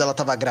que quando ela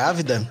tava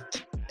grávida,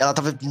 ela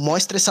tava mó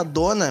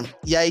estressadona,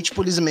 e aí,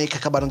 tipo, eles meio que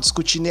acabaram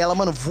discutindo, e ela,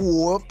 mano,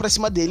 voou pra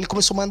cima dele e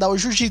começou a mandar o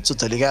jiu-jitsu,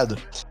 tá ligado?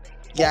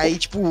 E aí,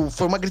 tipo,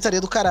 foi uma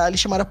gritaria do caralho e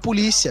chamaram a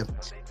polícia.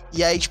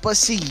 E aí, tipo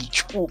assim,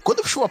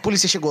 quando a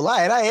polícia chegou lá,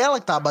 era ela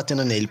que tava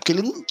batendo nele, porque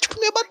ele, tipo,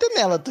 não ia bater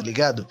nela, tá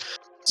ligado?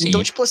 Sim.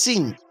 Então, tipo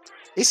assim,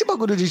 esse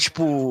bagulho de,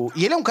 tipo...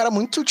 E ele é um cara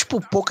muito,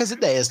 tipo, poucas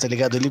ideias, tá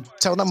ligado? Ele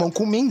saiu na mão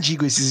com um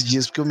mendigo esses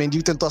dias, porque o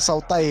mendigo tentou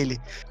assaltar ele.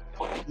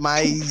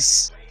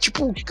 Mas,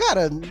 tipo,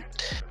 cara,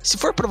 se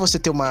for pra você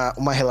ter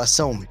uma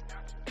relação,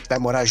 vai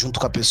morar junto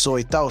com a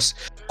pessoa e tal,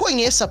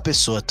 conheça a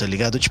pessoa, tá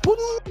ligado? Tipo,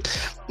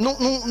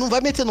 não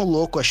vai metendo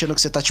louco achando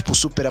que você tá, tipo,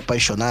 super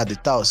apaixonado e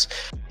tal.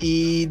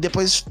 E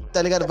depois,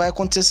 tá ligado? Vai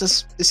acontecer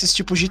esses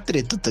tipos de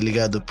treta, tá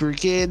ligado?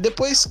 Porque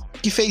depois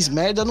que fez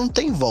merda, não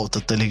tem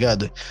volta, tá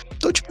ligado?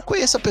 Então, tipo,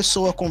 conheça a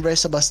pessoa,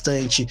 conversa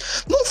bastante.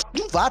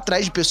 Não vá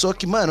atrás de pessoa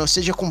que, mano,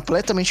 seja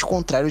completamente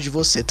contrário de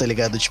você, tá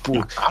ligado? Tipo,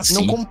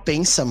 não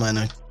compensa,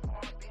 mano.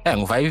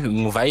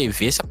 Não vai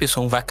ver se a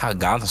pessoa não vai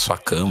cagar na sua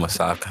cama,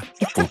 saca?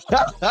 Tipo,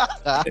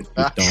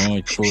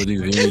 então, tipo,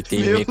 tem que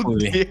ver com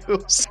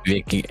Deus.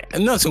 ver que...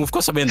 Não, você não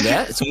ficou sabendo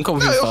dessa? Você nunca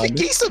ouviu Não, eu falar?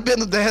 fiquei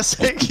sabendo dessa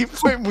que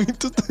foi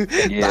muito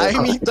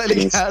timing, tá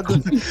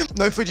ligado?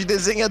 Nós foi de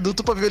desenho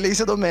adulto pra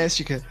violência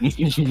doméstica.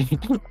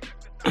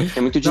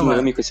 É muito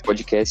dinâmico esse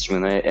podcast,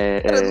 mano.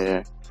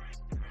 É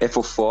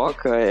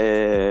fofoca,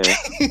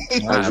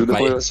 ajuda no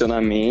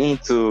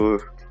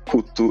relacionamento,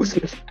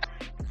 cultura.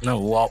 Não,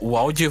 o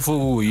áudio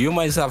evoluiu,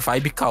 mas a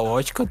vibe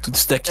caótica, tudo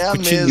isso daqui É a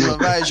continua. mesma.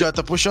 Vai,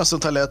 Jota, puxa um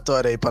assunto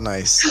aleatório aí pra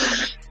nós.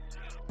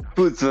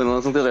 Putz, mano, um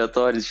assunto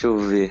aleatório, deixa eu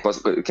ver.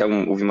 Quer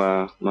ouvir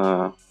uma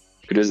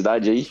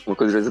curiosidade aí? Uma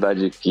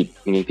curiosidade que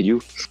ninguém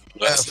pediu?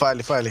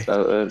 Fale.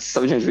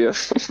 Sabe de onde veio?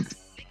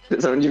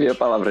 Sabe onde veio a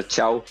palavra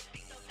tchau?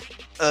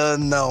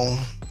 Não.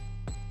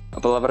 A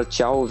palavra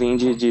tchau vem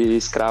de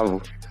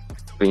escravo.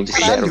 Vem de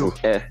Caralho.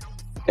 servo.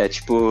 É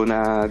tipo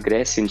na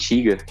Grécia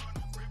Antiga.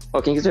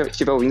 Ó, quem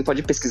estiver ouvindo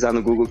pode pesquisar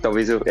no Google,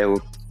 talvez eu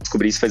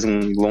descobri isso faz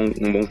um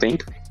bom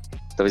tempo.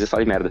 Talvez eu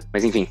fale merda,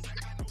 mas enfim.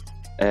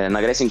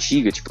 Na Grécia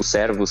Antiga, tipo, os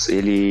servos,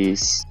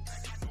 eles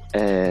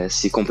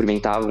se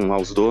cumprimentavam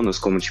aos donos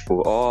como,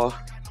 tipo,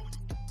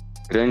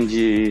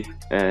 grande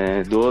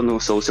dono,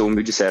 sou o seu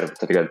humilde servo,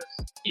 tá ligado?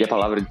 E a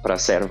palavra pra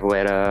servo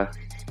era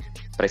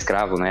pra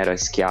escravo, né? Era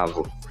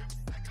esquiavo.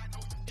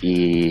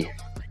 E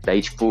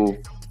daí, tipo,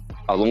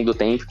 ao longo do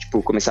tempo,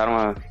 tipo,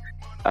 começaram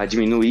a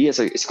diminuir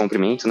esse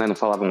cumprimento, né? Não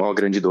falavam,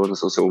 grande dono,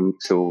 sou o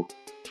seu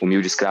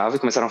humilde escravo. E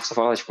começaram a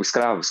falar, tipo,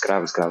 escravo.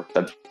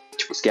 Tá?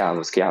 Tipo,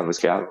 esquiavo.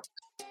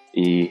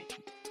 E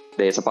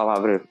daí essa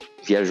palavra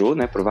viajou,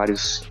 né? Por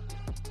vários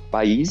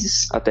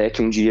países, até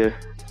que um dia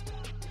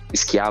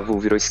esquiavo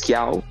virou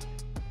esquial,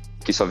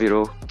 que só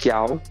virou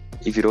quial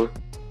e virou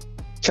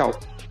tchau.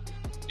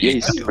 E é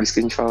isso, por isso que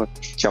a gente fala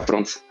tchau,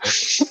 pronto.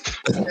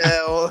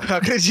 Eu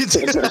acredito.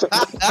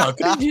 Não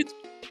acredito.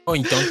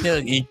 Então,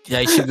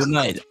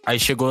 aí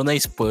chegou na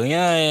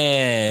Espanha,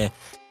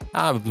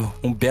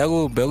 um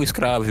belo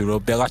escravo,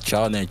 virou Bela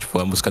Tchau, né? Tipo,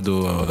 a música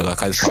do La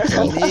Casa de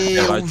Papel.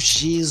 Meu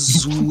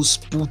Jesus,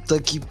 puta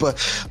que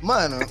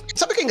Mano,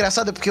 sabe o que é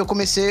engraçado? É porque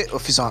eu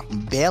fiz uma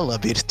bela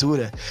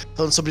abertura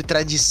falando sobre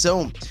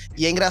tradição.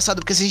 E é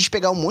engraçado porque se a gente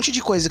pegar um monte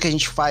de coisa que a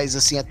gente faz,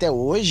 assim, até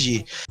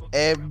hoje,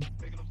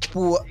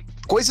 tipo,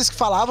 coisas que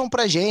falavam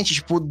pra gente,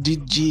 tipo,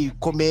 de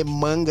comer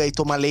manga e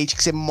tomar leite,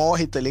 que você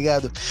morre, tá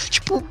ligado?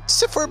 Tipo, se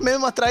você for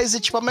mesmo atrás,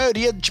 tipo, a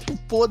maioria, tipo,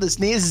 foda-se,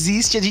 nem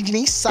existe, a gente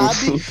nem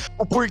sabe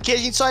o porquê, a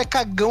gente só é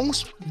cagão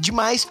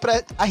demais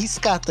pra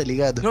arriscar, tá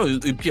ligado? Não,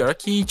 e pior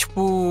que,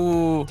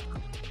 tipo...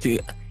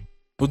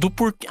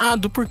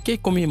 do porquê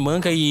comer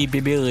manga e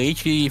beber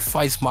leite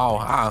faz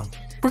mal.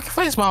 Porque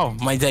faz mal,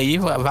 mas aí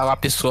vai lá a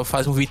pessoa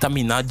faz um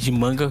vitaminado de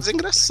manga. Mas é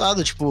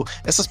engraçado, tipo,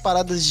 essas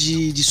paradas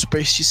de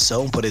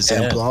superstição, por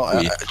exemplo.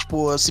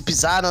 Tipo, se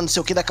pisar não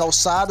sei o que da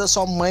calçada,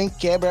 sua mãe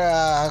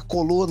quebra a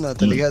coluna,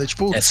 tá ligado?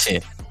 Tipo,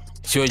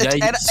 se olhar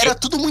era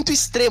tudo muito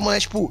extremo, né?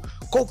 Tipo,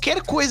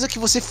 qualquer coisa que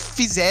você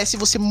fizesse,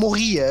 você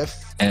morria.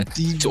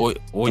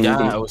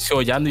 Se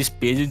olhar no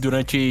espelho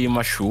durante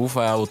uma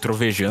chuva ou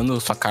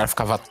trovejando, sua cara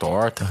ficava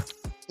torta.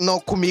 Não,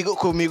 comigo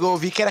eu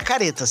ouvi que era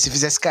careta. Se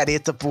fizesse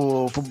careta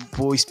pro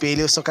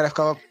espelho, sua cara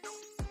ficava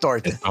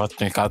torta.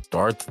 Ficava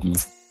torta.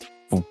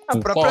 A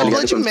própria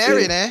Blood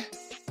Mary, né?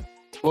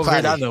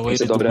 Verdade, não. Quando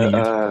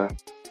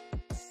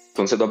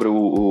você dobra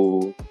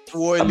o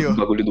olho. O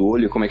bagulho do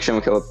olho, como é que chama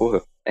aquela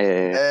porra?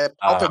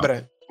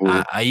 Pálpebra.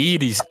 A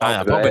íris.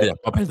 A pálpebra.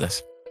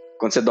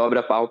 Quando você dobra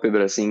a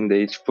pálpebra, assim,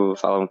 daí, tipo,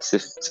 falam que se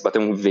bater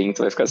um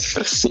vento, vai ficar assim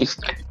pra cima.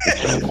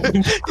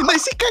 E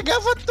nós se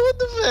cagava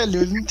tudo,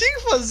 velho. Não tinha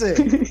o que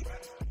fazer.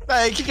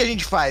 Aí, o que a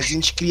gente faz? A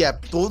gente cria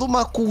toda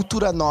uma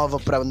cultura nova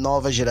pra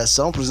nova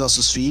geração, pros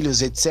nossos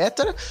filhos,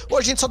 etc. Ou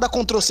a gente só dá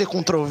Ctrl-C,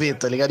 Ctrl-V,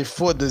 tá ligado? E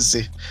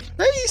foda-se.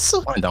 É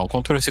isso. Dá um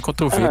Ctrl-C,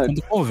 Ctrl-V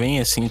quando convém,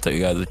 assim, tá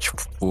ligado?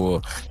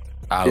 Tipo...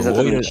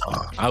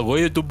 A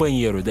loira do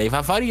banheiro, daí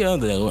vai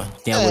variando, né?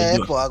 Tem a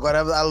loira agora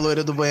a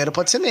loira do banheiro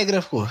pode ser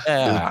negra, pô.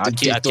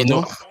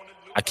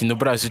 Aqui no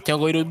Brasil tem a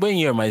loira do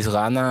banheiro, mas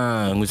lá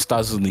nos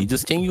Estados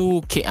Unidos tem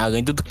a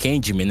lenda do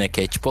Candyman, né?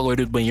 Que é tipo a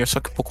loira do banheiro, só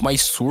que um pouco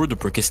mais surdo,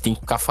 porque você tem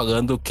que ficar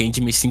falando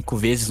Candyman 5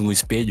 vezes no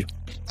espelho.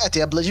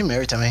 Tem a Blood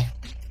Mary também.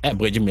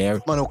 Blood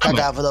Mary. Mano,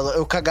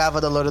 eu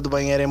cagava da loira do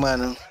banheiro, hein,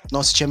 mano.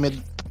 Nossa, tinha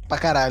medo pra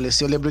caralho.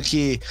 Assim, eu lembro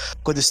que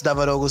quando eu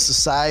estudava no Augusto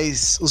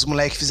Sais, os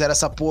moleques fizeram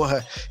essa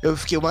porra. Eu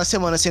fiquei uma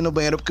semana sem ir no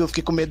banheiro porque eu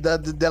fiquei com medo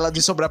dela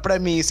de sobrar pra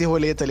mim esse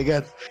rolê, tá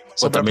ligado?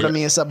 Sobrar pra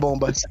mim essa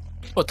bomba.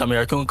 Pô, tá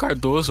melhor que um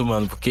Cardoso,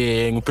 mano,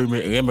 porque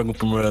lembra no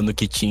primeiro ano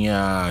que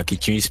tinha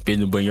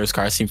espelho no banheiro, os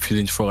caras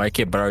simplesmente foram lá e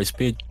quebraram o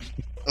espelho?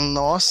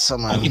 Nossa,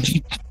 mano.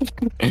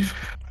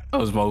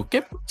 Os malucos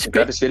é.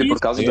 Quebraram o espelho por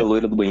causa da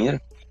loira do banheiro?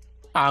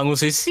 Ah, não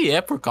sei se é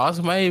por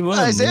causa, mas,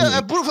 mano. Ah, isso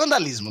é por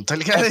vandalismo, tá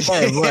ligado?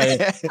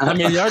 Na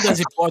melhor das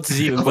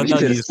hipóteses,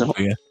 vandalismo.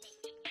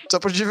 Só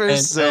por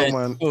diversão,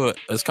 mano. Pô,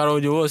 os caras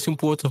olhou assim um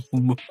pro outro.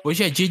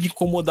 Hoje é dia de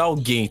incomodar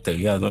alguém, tá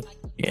ligado?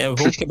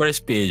 Vamos quebrar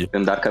espelho.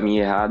 Andar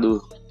caminho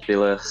errado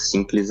pela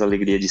simples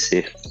alegria de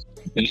ser.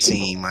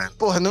 Sim, mano.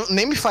 Porra,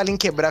 nem me fale em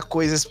quebrar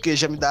coisas, porque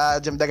já me dá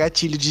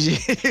gatilho de,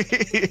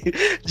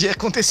 de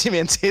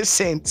acontecimentos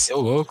recentes. Seu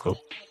louco.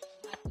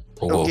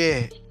 O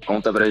quê?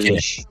 Conta pra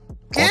gente.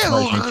 O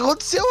que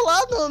aconteceu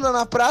lá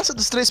na Praça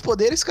dos Três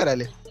Poderes,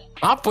 caralho?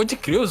 Ah, pode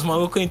crer, os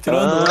malucos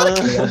entrando.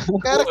 O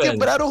cara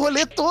quebraram o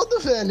rolê todo,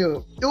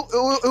 velho.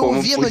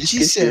 Eu vi a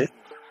notícia. Esquecer?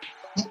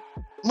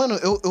 Mano,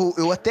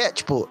 eu até,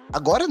 tipo,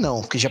 agora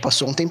não, porque já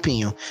passou um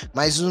tempinho.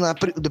 Mas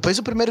depois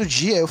do primeiro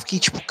dia, eu fiquei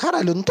tipo,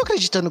 caralho, eu não tô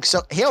acreditando que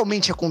isso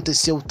realmente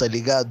aconteceu, tá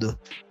ligado?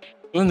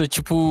 Mano,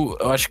 tipo,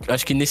 eu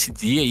acho que nesse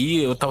dia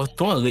aí eu tava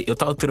tão além,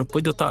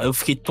 eu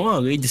fiquei tão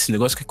além desse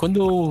negócio que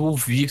quando eu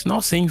ouvi,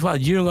 nossa,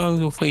 invadiram lá,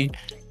 eu falei,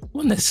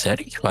 mano, é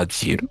sério que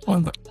invadiram,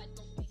 mano?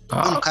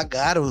 Mano,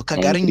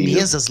 cagaram em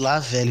mesas lá,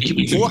 velho.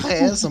 Que porra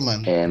é essa,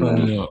 mano? É,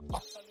 mano.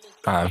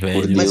 Ah, Por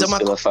velho. Deus, Mas é uma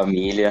pela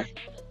família.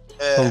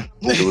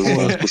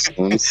 Pelos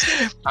costumes.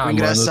 O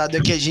engraçado é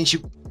que a gente,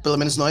 pelo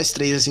menos nós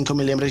três, assim, que eu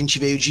me lembro, a gente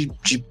veio de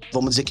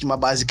vamos dizer que de uma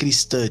base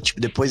cristã.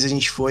 Tipo, depois a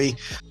gente foi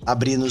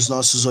abrindo os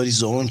nossos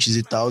horizontes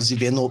e tal, e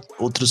vendo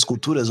outras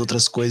culturas,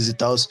 outras coisas e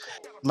tal.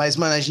 Mas,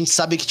 mano, a gente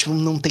sabe que, tipo,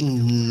 não tem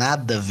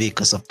nada a ver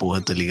com essa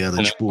porra, tá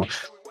ligado? Tipo,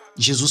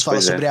 Jesus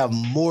fala sobre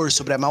amor,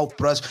 sobre amar o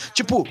próximo.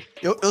 Tipo,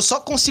 eu só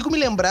consigo me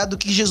lembrar do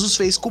que Jesus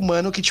fez com o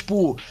mano que,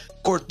 tipo,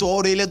 cortou a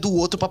orelha do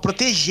outro pra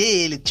proteger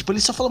ele. Tipo,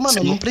 ele só falou,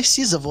 mano, não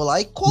precisa, vou lá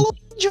e colo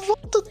de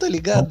volta, tá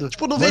ligado?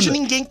 Tipo, não vejo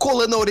ninguém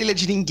colando a orelha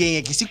de ninguém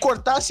aqui. Se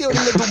cortasse a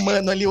orelha do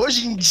mano ali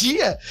hoje em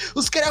dia,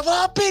 os caras iam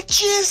falar,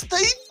 petista,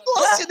 e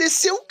nossa,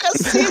 desceu um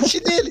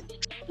cacete nele.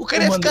 O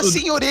cara ia ficar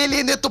sem orelha e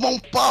ainda ia tomar um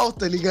pau,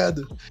 tá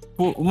ligado?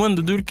 Pô,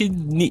 mano, duro que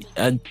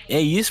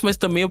é isso, mas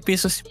também eu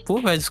penso assim,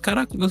 pô, velho, os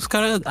caras,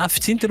 a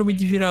síndrome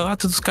de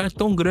vira-lata dos caras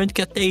tão grande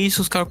que até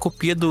isso os caras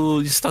copiam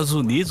dos Estados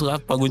Unidos lá,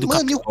 bagulho do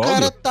Capitólio. Mano, e o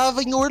cara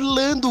tava em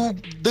Orlando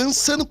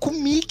dançando com o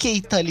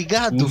Mickey, tá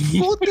ligado?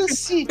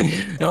 Foda-se.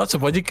 Nossa,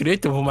 pode crer,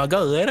 teve uma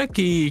galera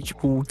que,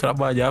 tipo,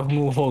 trabalhava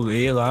no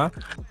rolê lá,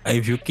 aí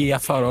viu que a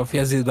farofa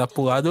ia azedar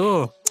pro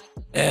lado,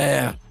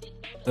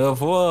 eu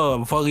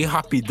vou ali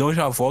rapidão,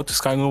 já volto,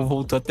 os caras não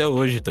voltou até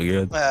hoje, tá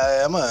ligado?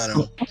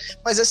 Mano.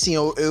 Mas assim,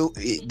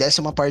 dessa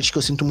é uma parte que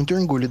eu sinto muito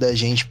orgulho da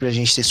gente, pra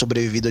gente ter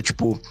sobrevivido,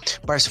 tipo,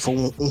 parça, foi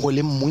um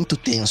rolê muito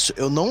tenso.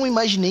 Eu não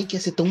imaginei que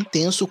ia ser tão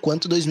tenso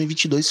quanto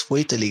 2022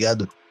 foi, tá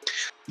ligado?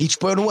 E,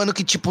 tipo, era um ano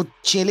que, tipo,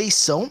 tinha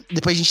eleição,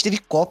 depois a gente teve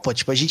Copa,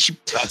 tipo, a gente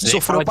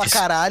sofreu pra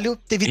caralho,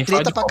 teve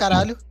treta pra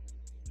caralho.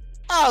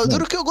 Eu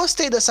duro que eu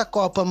gostei dessa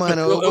Copa, mano.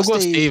 Eu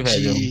gostei,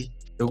 velho.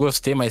 Eu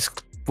gostei, mas,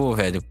 pô,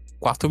 velho,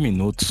 4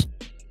 minutos.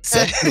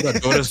 7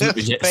 jogadores.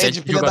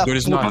 7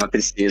 jogadores não. Uma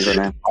tristeza,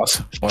 né?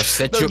 Nossa,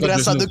 7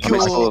 jogadores. Engraçado que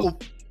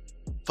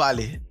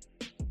Fale.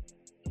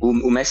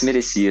 O Messi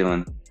merecia,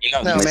 mano.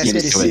 Não, o Messi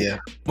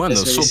merecia.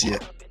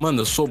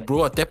 Mano,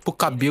 sobrou até pro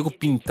cabelo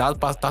pintado,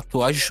 pra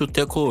tatuagem e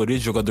chuteira colorida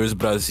de jogadores do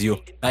Brasil.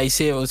 Aí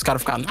os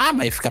caras ficaram,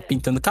 mas ficar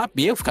pintando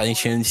cabelo, ficar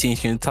enchendo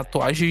de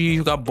tatuagem e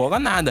jogar bola,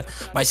 nada.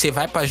 Mas você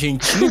vai pra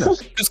Argentina,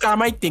 os caras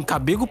mais tem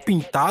cabelo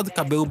pintado,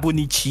 cabelo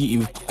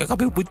bonitinho.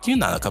 Cabelo bonitinho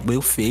nada,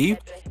 cabelo feio.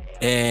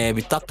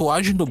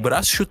 Tatuagem no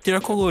braço,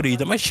 chuteira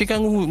colorida. Mas chega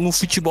no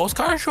futebol, os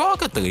caras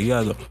jogam, tá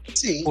ligado?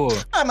 Sim. Pô.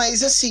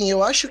 Mas assim,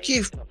 eu acho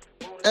que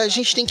a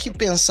gente tem que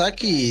pensar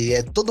que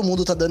todo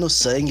mundo tá dando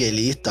sangue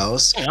ali e tal.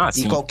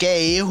 E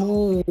qualquer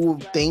erro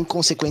tem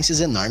consequências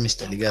enormes,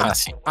 tá ligado?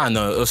 Sim.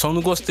 Não, eu só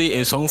não gostei,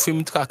 eu só não fui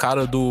muito com a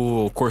cara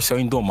do Corcel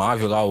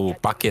Indomável lá, o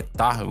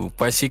Paquetá.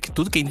 Parecia que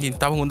tudo que ele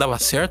tentava não dava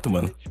certo,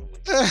 mano.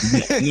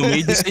 No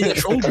meio disso ele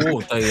achou um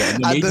gol, tá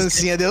ligado? A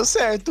dancinha deu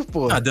certo,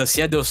 pô. A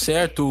dancinha deu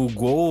certo, o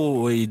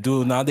gol, e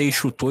do nada ele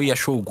chutou e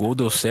achou o gol,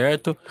 deu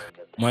certo.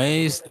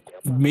 Mas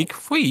meio que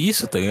foi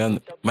isso, tá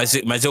ligado?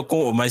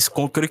 Mas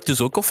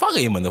concretizou o que eu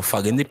falei, mano. Eu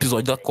falei no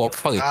episódio da Copa, eu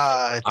falei.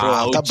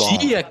 Pronto, tá bom. O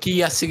dia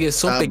que a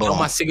seleção pegar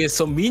uma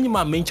seleção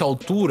minimamente à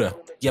altura,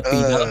 ia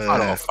pingar na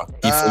farofa.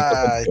 E foi o que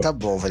aconteceu. Tá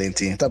bom,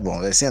 Valentim, tá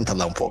bom. Senta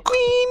lá um pouco.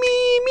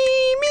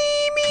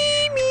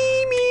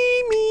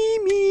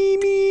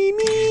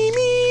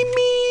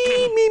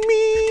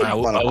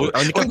 A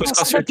única coisa que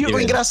eu acertei, o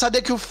engraçado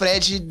é que o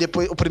Fred,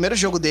 depois, o primeiro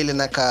jogo dele,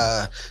 né,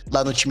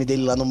 lá no time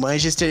dele, lá no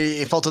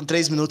Manchester, faltando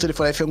 3 minutos, ele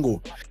foi lá e fez um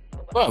gol.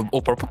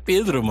 O próprio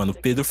Pedro, mano. O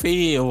Pedro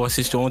eu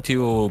assisti ontem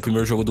o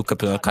primeiro jogo do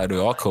Campeonato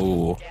Carioca,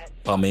 o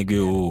Flamengo e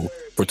o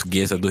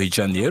Portuguesa do Rio de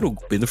Janeiro. O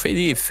Pedro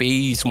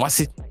fez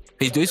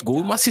 2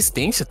 gols e uma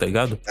assistência, tá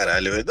ligado?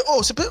 Caralho.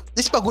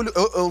 Esse bagulho,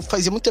 eu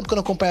fazia muito tempo que eu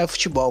não acompanhava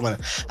futebol, mano.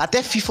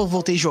 Até FIFA eu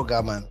voltei a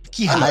jogar, mano.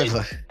 Que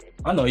raiva.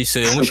 Não, isso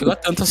eu não chego a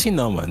tanto assim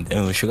não, mano.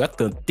 Eu não chego a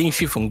tanto. Tem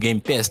FIFA, um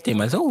Game Pass? Tem,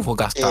 mas eu não vou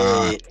gastar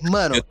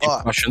mano, meu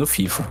tempo achando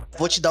FIFA.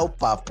 Vou te dar o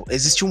papo.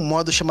 Existe um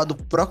modo chamado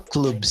Pro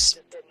Clubs.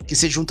 que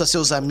você junta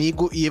seus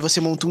amigos e aí você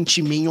monta um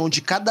timinho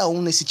onde cada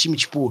um nesse time,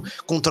 tipo,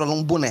 controla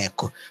um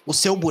boneco. O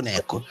seu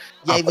boneco.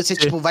 E aí você,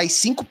 tipo, vai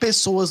 5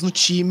 pessoas no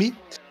time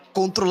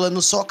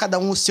controlando só cada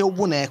um o seu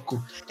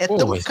boneco. É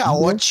tão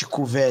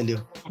caótico,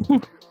 velho.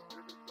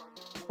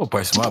 Pô,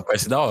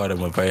 parece da hora,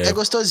 mano. É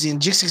gostosinho.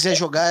 Dia que você quiser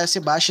jogar,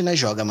 você baixa e né,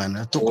 joga, mano.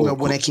 Eu tô com meu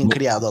bonequinho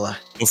criado lá.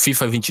 No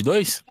FIFA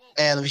 22?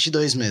 É, no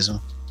 22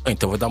 mesmo.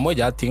 Então vou dar uma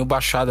olhada. Tenho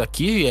baixado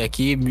aqui, é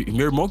que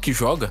meu irmão que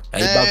joga.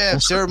 Aí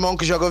seu irmão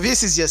que joga. Eu vi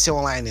esses dias seu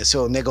online,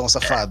 seu negão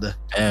safado.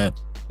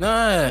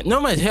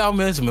 Não, mas real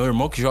mesmo, meu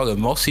irmão que joga. Eu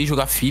mal sei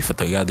jogar FIFA,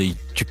 tá ligado? E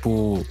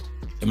tipo...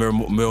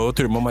 Meu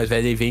outro irmão mais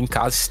velho, ele veio em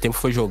casa esse tempo,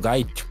 foi jogar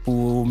e,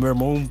 tipo, meu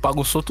irmão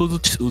bagunçou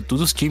tudo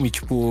os times,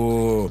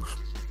 tipo,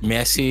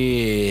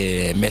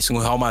 Messi no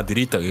Real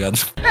Madrid, tá ligado?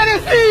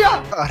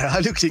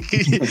 Caralho,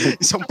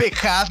 isso é um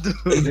pecado.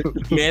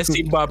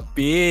 Messi,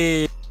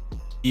 Mbappé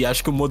e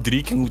acho que o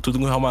Modric, tudo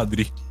no Real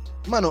Madrid.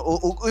 Mano,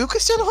 o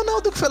Cristiano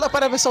Ronaldo que foi lá para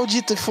a Arábia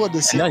Saudita,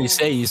 foda-se. Não,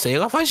 isso aí é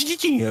lavagem de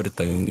dinheiro,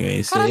 tá?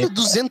 Caralho,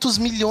 200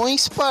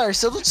 milhões,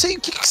 parça, eu não sei,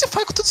 o que você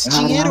faz com todo esse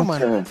dinheiro,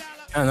 mano?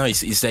 Ah, não,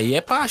 isso aí é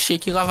pra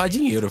shake lavar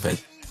dinheiro, velho.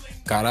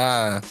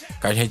 Cara,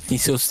 a gente tem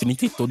seus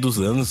 30 e todos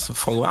os anos,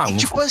 falou,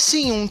 tipo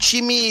assim, um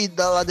time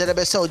da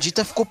Arábia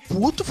Saudita ficou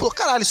puto, falou,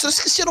 caralho, se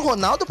fosse Cristiano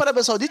Ronaldo para a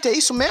Arábia Saudita, é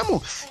isso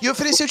mesmo? E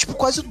ofereceu, tipo,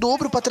 quase o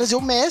dobro pra trazer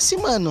o Messi,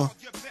 mano.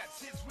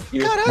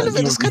 Caralho,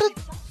 velho,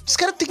 os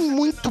caras têm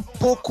muito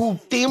pouco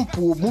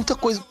tempo,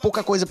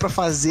 pouca coisa pra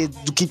fazer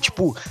do que,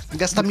 tipo,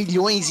 gastar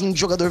milhões em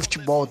jogador de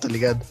futebol, tá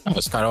ligado?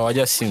 Os caras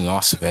olham assim,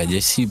 nossa, velho,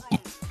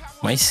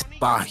 mas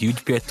barril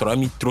de petróleo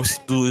me trouxe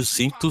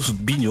 200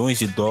 bilhões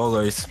de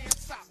dólares.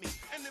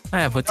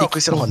 Vou ter que... o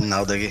Cristiano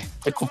Ronaldo aqui.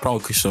 Tem que comprar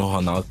o Cristiano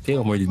Ronaldo, pelo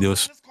amor de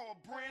Deus.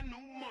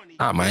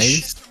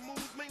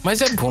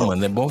 Mas é bom,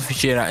 mano. É bom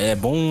gerar. É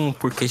bom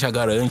porque já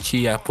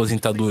garante a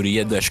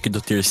aposentadoria, acho que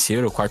do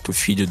 3º ou 4º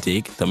filho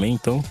dele também,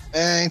 então.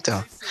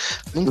 Então.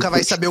 Nunca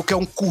vai saber o que é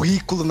um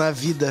currículo na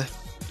vida.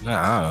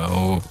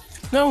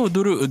 Não, o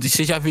duro.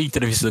 Você já viu a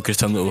entrevista do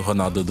Cristiano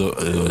Ronaldo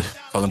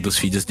falando dos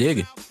filhos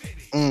dele?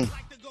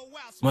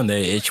 Mano,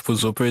 é tipo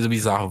super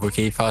bizarro, porque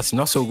ele fala assim,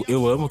 nossa,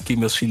 eu amo que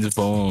meus filhos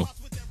vão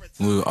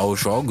aos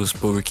jogos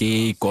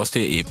porque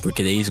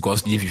eles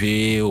gostam de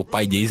ver o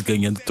pai deles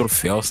ganhando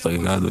troféus, tá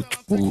ligado?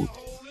 Tipo,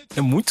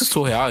 é muito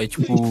surreal,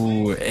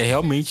 é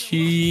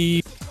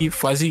realmente que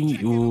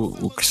fazem,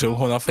 o Cristiano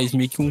Ronaldo faz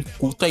meio que um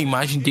culto à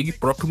imagem dele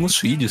próprio nos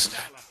filhos.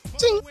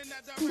 Sim,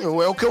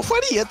 é o que eu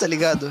faria, tá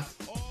ligado?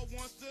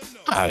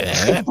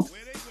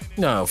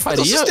 Não, eu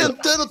faria...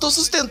 Tô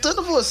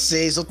sustentando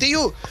vocês. Eu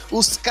tenho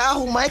os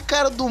carros mais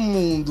caros do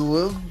mundo.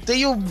 Eu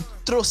tenho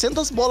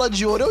trocentas bolas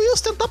de ouro. Eu ia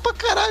ostentar pra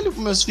caralho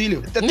pros meus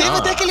filhos. Tem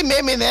até aquele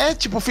meme, né?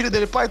 Tipo, o filho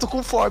dele, pai, tô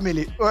com fome.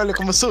 Ele, olha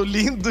como eu sou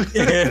lindo.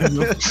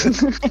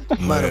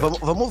 Mano,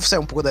 vamos sair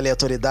um pouco da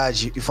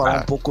aleatoriedade e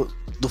falar um pouco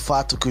do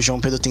fato que o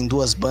João Pedro tem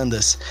 2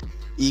 bandas.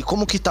 E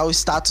como que tá o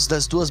status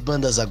das 2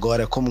 bandas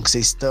agora? Como que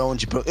vocês estão?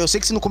 Eu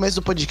sei que no começo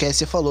do podcast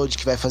você falou de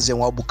que vai fazer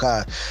um álbum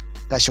com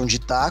caixão de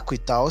taco e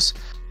tal.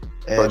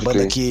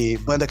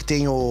 Banda que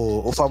tem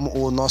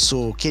o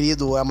nosso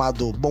querido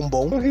amado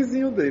Bombom. O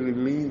risinho dele,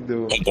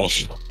 lindo.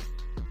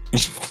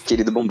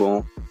 Querido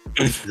Bombom.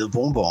 Querido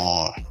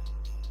Bombom.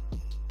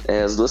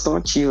 As 2 estão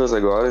ativas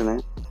agora, né?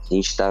 A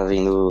gente tá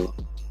vendo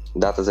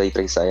datas aí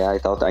pra ensaiar e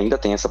tal. Ainda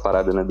tem essa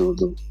parada, né,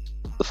 do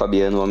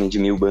Fabiano, homem de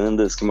 1000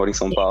 bandas, que mora em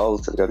São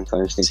Paulo, tá ligado? Então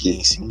a gente tem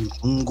que...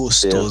 Sim,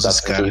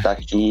 gostoso, cara. Quem tá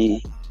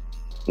aqui,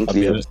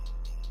 incrível.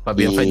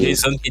 Fabiano faz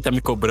 10 anos que ele tá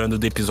me cobrando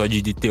do episódio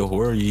de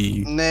terror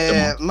e...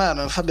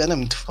 Mano, o Fabiano é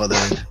muito foda,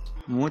 velho.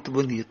 Muito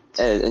bonito.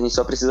 A gente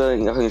só precisa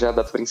arranjar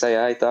data pra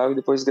ensaiar e tal, e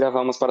depois gravar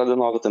umas paradas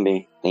novas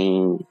também.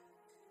 Tem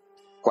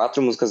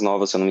 4 músicas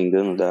novas, se eu não me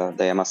engano,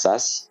 da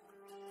Yamassassi.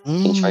 A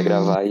gente vai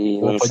gravar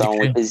e lançar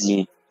um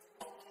EPzinho.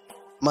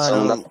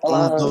 Mano,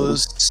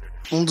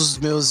 um dos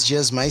meus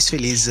dias mais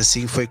felizes,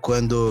 assim, foi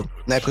quando,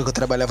 na época que eu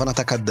trabalhava no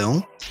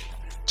Atacadão,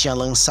 tinha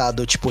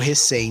lançado, tipo,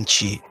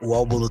 recente, o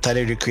álbum do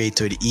Tyler, the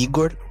Creator,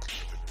 Igor.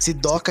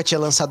 Sidoca tinha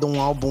lançado um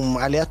álbum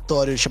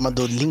aleatório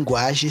chamado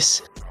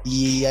Linguagens.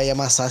 E a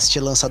Yamassassi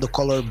tinha lançado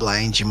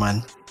Colorblind,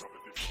 mano.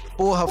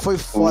 Porra, foi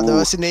foda.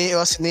 Eu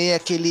assinei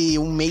aquele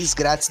 1 mês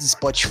grátis do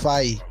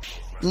Spotify.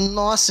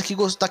 Nossa, que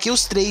gostoso. Tá aqui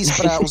os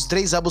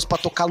 3 álbuns pra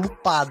tocar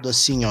lupado,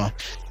 assim, ó.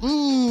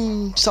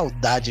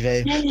 Saudade,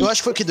 velho. Eu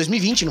acho que foi o quê?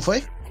 2020, não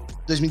foi?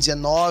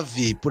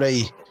 2019, por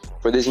aí.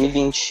 Foi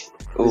 2020.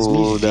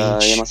 O da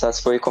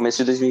Yamassassi foi começo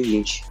de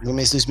 2020.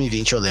 Começo de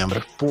 2020, eu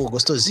lembro. Pô,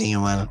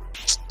 gostosinho, mano.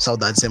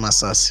 Saudades da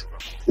Yamassassi.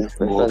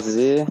 Vai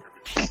fazer...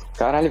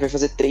 Caralho, vai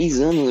fazer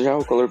 3 anos já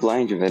o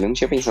Colorblind, velho. Eu não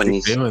tinha pensado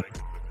nisso.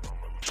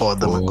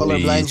 Foda, mano.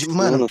 Colorblind,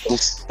 mano.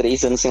 Uns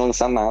 3 anos sem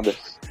lançar nada.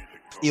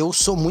 Eu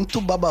sou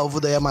muito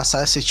baba-ovo da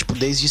Yamassassi, tipo,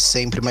 desde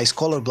sempre, mas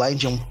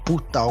Colorblind é um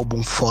puta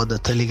álbum foda,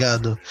 tá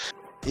ligado?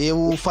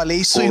 Eu falei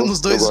isso nos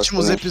 2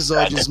 últimos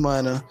episódios,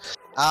 mano.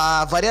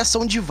 A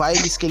variação de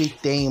vibes que ele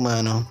tem,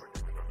 mano.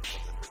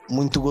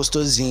 Muito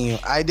gostosinho.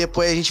 Aí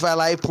depois a gente vai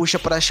lá e puxa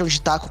pra Chão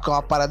de Taco, que é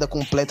uma parada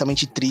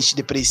completamente triste,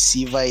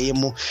 depressiva,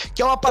 emo.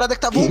 Que é uma parada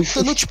que tá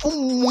voltando, tipo,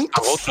 muito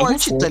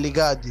forte, tá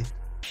ligado?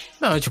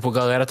 Não, tipo, a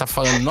galera tá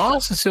falando,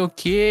 nossa, sei o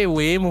que,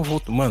 o emo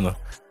voltou. Mano,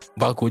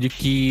 bagulho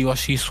que eu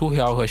achei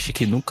surreal, eu achei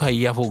que nunca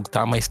ia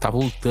voltar, mas tá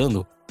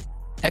voltando.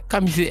 É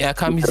a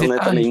camiseta. Então, né,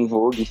 também em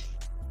Vogue.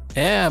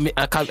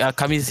 A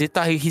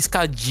camiseta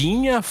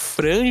riscadinha,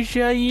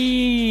 franja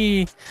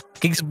e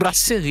aqueles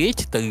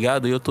braceletes, tá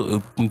ligado? Eu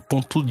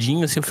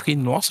pontudinho assim, eu fiquei,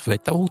 nossa, velho,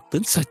 tá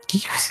voltando isso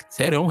aqui.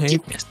 Sério,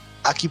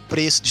 A que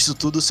preço disso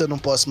tudo se eu não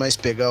posso mais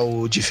pegar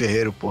o de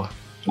Ferreiro, pô?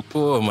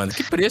 Pô, mano,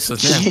 que preço,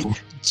 né? Pô?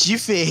 De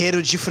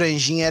Ferreiro, de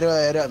franjinha,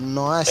 era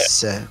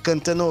nossa,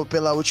 cantando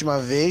pela última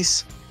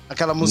vez.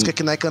 Aquela música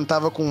que nós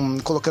cantava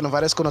colocando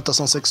várias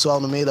conotações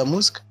sexual no meio da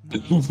música.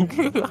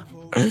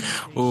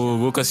 O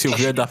Lucas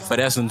Silveira da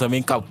Fresno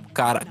também,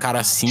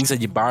 cara cinza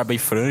de barba e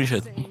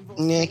franja.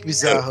 Que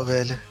bizarro,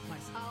 velho.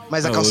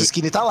 Mas a calça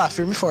skinny tá lá,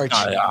 firme e forte.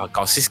 A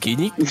calça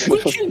skinny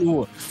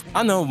continua.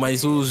 Não,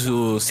 mas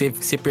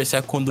você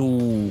percebe quando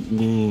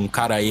um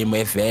cara emo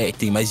é velho,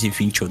 tem mais de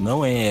 20 ou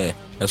não, é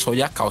só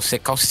olhar a calça. Se é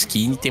calça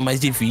skinny, tem mais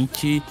de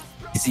 20.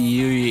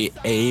 Se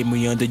é emo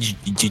e anda de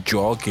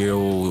jogger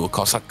ou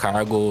calça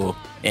cargo,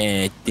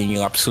 tem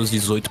lá pros seus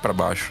 18 pra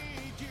baixo.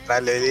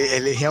 Caralho,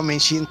 ele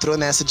realmente entrou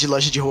nessa de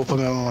loja de roupa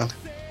mesmo, mano.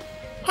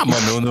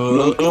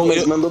 Mano,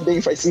 mas mandou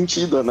bem, faz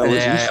sentido,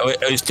 analogia.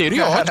 É o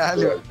estereótipo.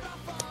 Caralho.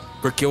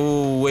 Porque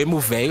o emo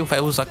velho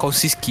vai usar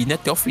calça skinny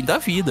até o fim da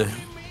vida.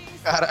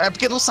 Cara, é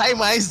porque não sai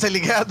mais, tá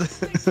ligado?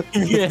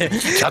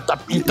 Já tá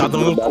pintado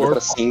no corpo.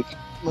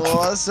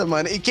 Nossa,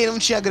 mano. E quem não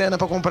tinha grana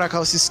pra comprar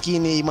calça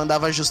skinny e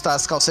mandava ajustar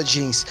as calças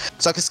jeans?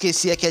 Só que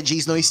esquecia que a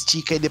jeans não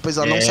estica e depois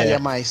ela não saía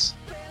mais.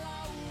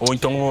 Ou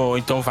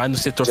então vai no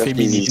setor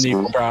feminino e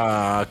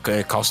compra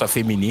calça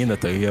feminina,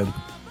 tá ligado?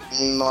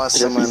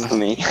 Nossa, mano.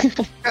 Também.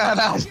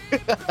 Caralho.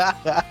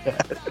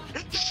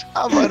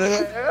 Mano,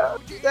 é a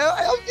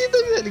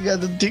vida, tá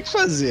ligado? Não tem o que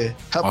fazer.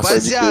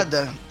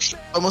 Rapaziada,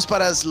 vamos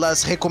para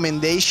as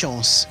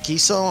recommendations, que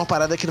isso é uma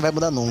parada que não vai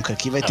mudar nunca.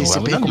 Que vai ter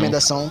sempre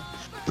recomendação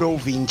pro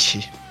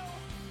ouvinte.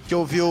 Que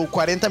ouviu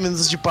 40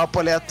 minutos de papo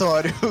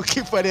aleatório,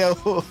 que faria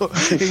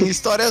em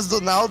histórias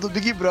do Naldo,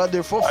 Big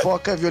Brother,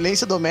 fofoca,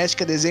 violência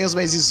doméstica, desenhos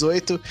mais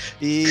 18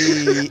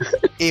 e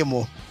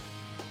emo.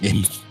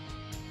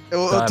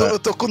 Eu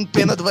tô com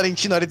pena do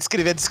Valentim na hora de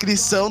escrever a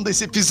descrição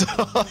desse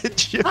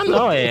episódio.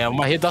 Não, é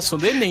uma redação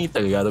do Enem, tá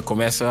ligado?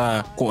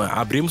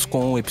 Abrimos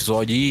com um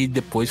episódio e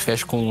depois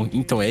fecha com,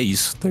 então é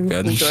isso, tá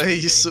ligado? Então é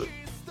isso.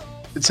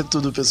 Isso é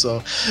tudo,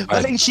 pessoal.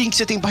 Valentim, que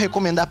você tem pra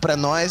recomendar pra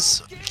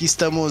nós, que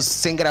estamos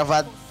sem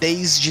gravar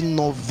desde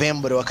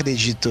novembro, eu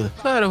acredito.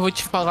 Cara, eu vou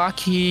te falar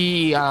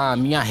que a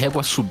minha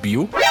régua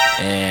subiu,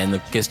 na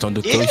questão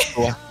do que eu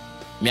estou...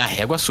 Minha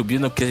régua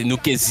subiu no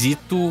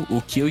quesito o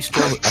que eu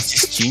estou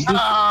assistindo.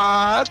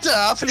 Tá.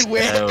 Falei,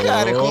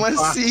 cara, como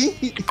assim?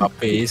 Que papo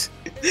é esse?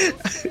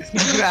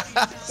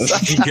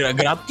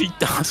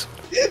 Gratuitaço.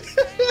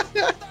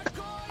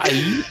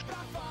 Aí,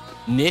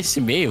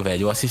 nesse meio,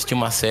 velho, eu assisti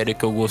uma série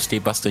que eu gostei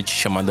bastante,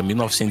 chamada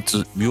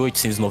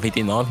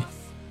 1899.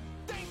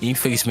 E,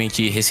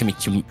 infelizmente,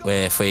 recentemente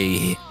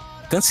foi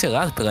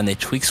cancelado pela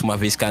Netflix, uma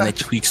vez que a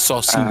Netflix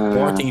só se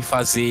importa em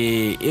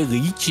fazer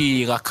Elite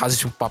e La Casa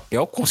de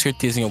Papel. Com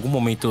certeza, em algum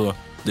momento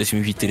de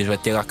 2023 vai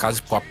ter La Casa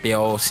de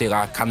Papel, sei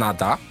lá,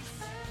 Canadá.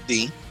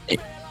 Sim.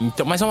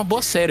 Então, mas é uma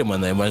boa série,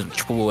 mano. É a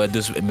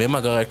mesma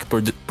galera que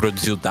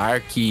produziu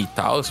Dark e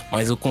tal,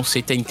 mas o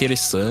conceito é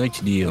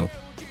interessante de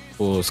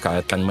os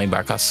caras tá numa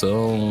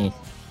embarcação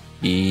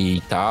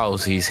e tal,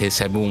 eles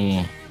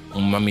recebem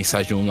uma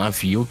mensagem de um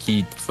navio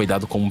que foi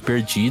dado como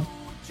perdido.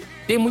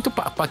 Tem muito,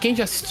 pra quem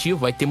já assistiu,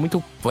 vai ter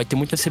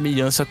muita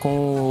semelhança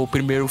com o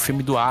primeiro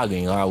filme do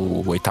Alien, lá,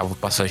 o Oitavo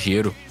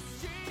Passageiro.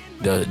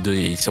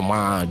 De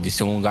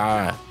ser um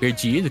lugar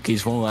perdido, que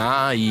eles vão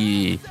lá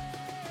e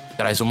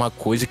traz uma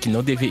coisa que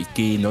não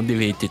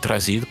deveria ter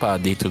trazido para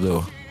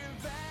dentro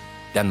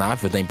da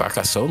nave, da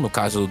embarcação. No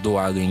caso do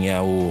Alien é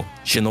o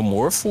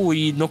xenomorfo,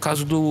 e no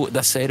caso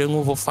da série eu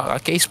não vou falar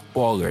que é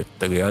spoiler,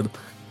 tá ligado?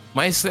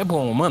 Mas é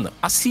bom, mano,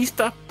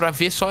 assista pra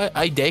ver só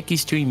a ideia que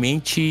eles tinham em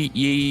mente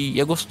e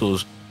é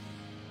gostoso.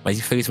 Mas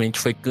infelizmente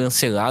foi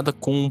cancelada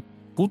com um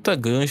puta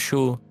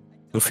gancho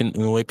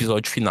no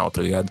episódio final,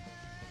 tá ligado?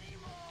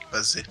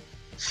 Fazer.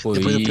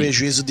 Depois do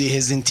prejuízo de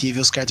Resident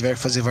Evil, os caras tiveram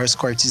que fazer vários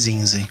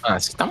cortezinhos aí.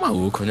 Você tá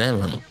maluco, né,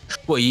 mano?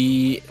 Pô,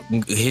 e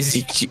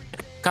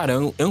Cara,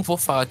 eu não vou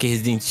falar que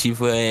Resident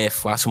Evil é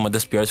fácil, uma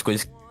das piores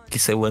coisas que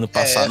saiu ano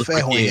passado. É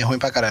ruim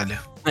pra caralho.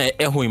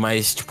 É ruim,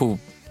 mas, tipo,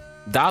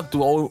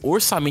 dado ao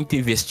orçamento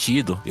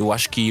investido, eu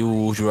acho que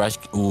o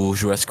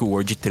Jurassic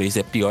World 3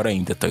 é pior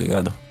ainda, tá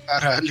ligado?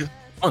 Caralho.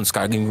 Mano,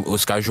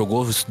 os caras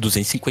jogou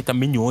 250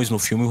 milhões no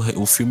filme,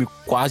 o filme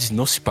quase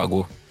não se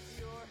pagou.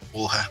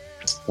 Porra.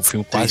 O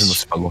filme quase não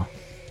se pagou.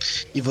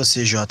 E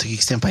você, Jota, o que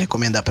você tem pra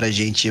recomendar pra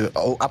gente?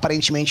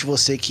 Aparentemente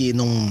você que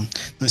não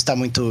está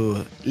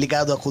muito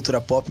ligado à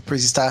cultura pop,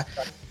 pois está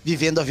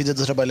vivendo a vida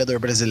do trabalhador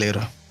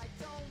brasileiro.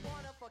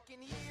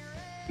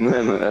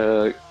 Mano,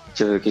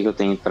 deixa eu ver o que eu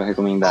tenho pra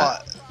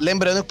recomendar.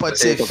 Lembrando que pode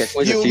ser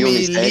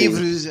filme,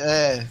 livros,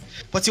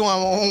 pode ser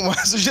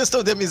uma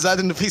sugestão de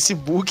amizade no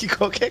Facebook,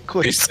 qualquer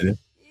coisa.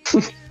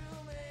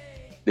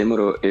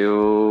 Demorou.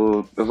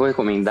 Eu vou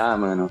recomendar,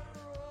 mano,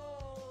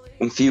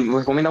 vou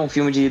recomendar um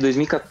filme de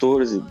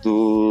 2014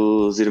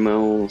 dos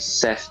irmãos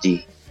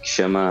Safdie, que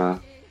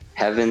chama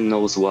Heaven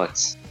Knows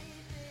What.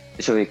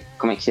 Deixa eu ver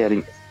como é que era.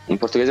 Em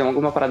português é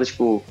alguma parada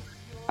tipo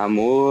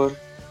Amor,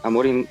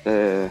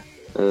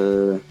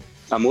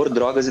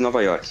 Drogas e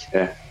Nova York.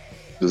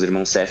 Dos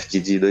irmãos Safdie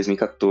de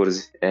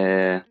 2014.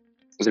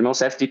 Os irmãos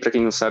Safdie, pra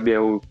quem não sabe,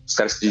 os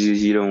caras que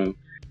dirigiram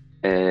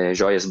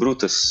Joias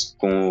Brutas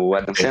com o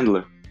Adam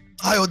Sandler.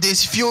 Ai, eu odeio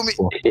esse filme.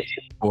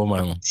 Pô,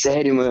 mano.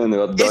 Sério, mano,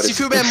 eu adoro Esse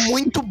filme é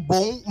muito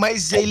bom,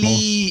 mas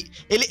ele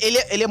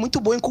é muito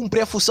bom em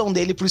cumprir a função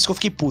dele, por isso que eu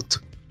fiquei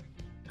puto.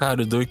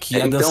 Cara, o Doug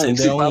Então, Adam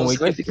Sandler é um você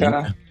vai 880.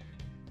 ficar...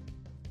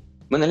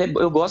 Mano,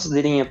 eu gosto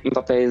dele em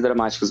papéis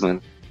dramáticos,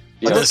 mano.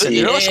 Adam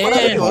Sandler eu acho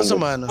maravilhoso,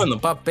 mano. Mano,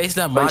 papéis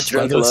dramáticos,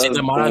 Adam Sandler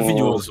é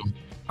maravilhoso.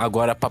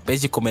 Agora,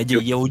 papéis de comédia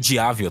é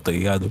odiável, tá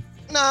ligado?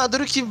 Não,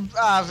 duro que...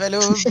 Ah, velho...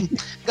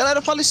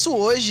 Galera fala isso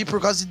hoje por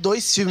causa de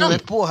 2 filmes, né?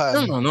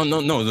 Porra.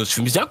 Não, os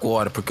filmes de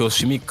agora, porque os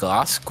filmes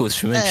clássicos, os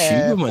filmes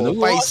antigos, mano, eu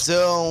gosto.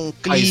 Paizão,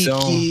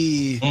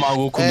 Clique... O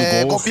Maluco no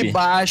Golfe. Golpe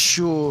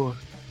Baixo...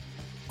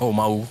 O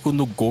Maluco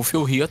no Golfe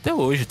eu rio até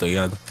hoje, tá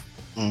ligado?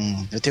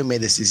 Eu tenho medo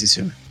desse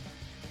filme.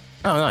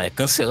 Não, é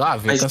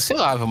cancelável,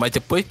 mas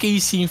depois que ele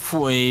se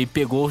foi,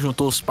 pegou,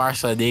 juntou os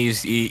parceiros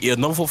deles, e eu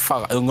não vou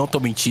falar, eu não tô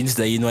mentindo, isso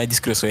daí não é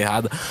descrição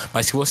errada,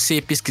 mas se você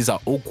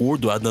pesquisar o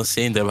gordo Adam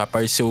Sandler, vai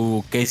aparecer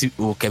o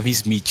Kevin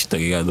Smith, tá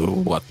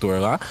ligado? O ator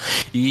lá,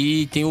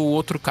 e tem o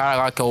outro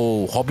cara lá, que é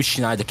o Rob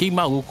Schneider, aquele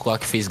maluco lá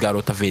que fez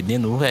Garota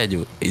Veneno,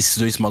 velho, esses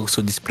 2 malucos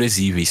são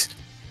desprezíveis.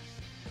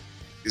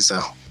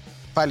 Bizarro.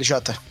 Fale,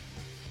 Jota.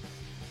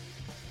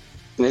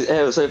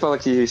 Eu só ia falar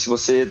que se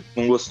você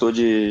não gostou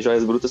de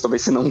Joias Brutas,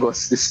 talvez você não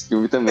goste desse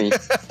filme também.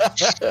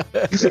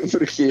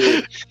 Porque,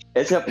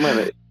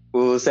 mano,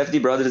 os Safdie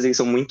Brothers, eles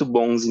são muito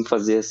bons em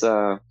fazer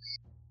essa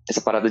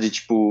parada de,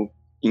 tipo,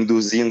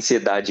 induzir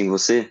ansiedade em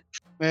você.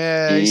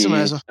 Isso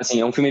mesmo.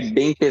 Assim, é um filme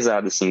bem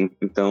pesado, assim,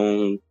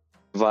 então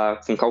vá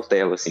com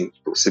cautela, assim.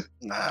 Tipo,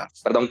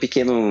 pra dar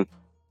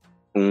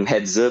um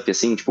heads up,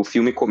 assim, tipo, o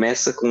filme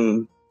começa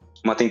com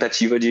uma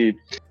tentativa de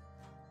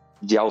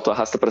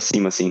auto-arrasta pra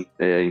cima, assim.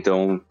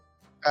 Então...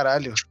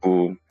 Caralho.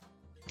 Tipo,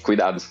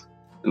 cuidado.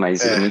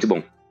 Mas é muito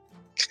bom.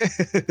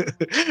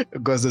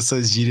 Eu gosto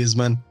dessas gírias,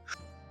 mano.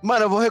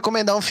 Mano, eu vou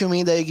recomendar um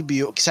filminho da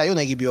HBO, que saiu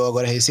na HBO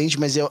agora recente,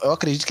 mas eu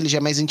acredito que ele já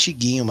é mais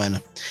antiguinho, mano.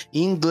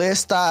 Em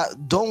inglês tá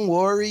Don't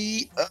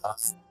Worry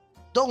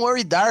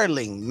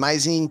Darling,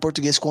 mas em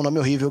português com um nome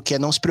horrível, que é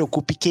Não Se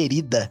Preocupe,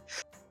 Querida.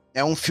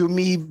 É um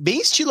filme bem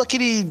estilo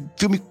aquele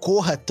filme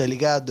Corra, tá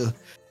ligado?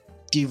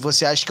 Que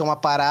você acha que é uma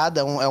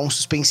parada, é um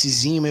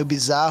suspensezinho meio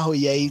bizarro,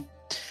 e aí,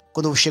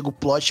 quando chega o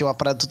plot, é uma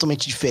parada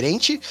totalmente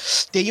diferente.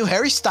 Tem o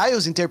Harry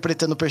Styles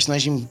interpretando o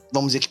personagem,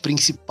 vamos dizer que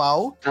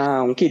principal.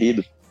 Ah, um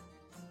querido.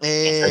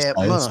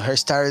 Mano, Harry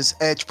Styles,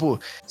 tipo,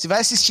 você vai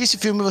assistir esse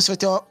filme, você vai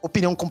ter uma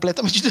opinião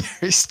completamente do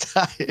Harry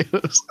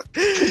Styles.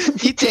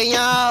 E tem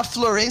a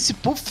Florence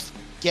Pugh,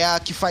 que é a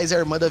que faz a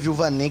irmã da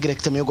Viúva Negra,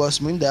 que também eu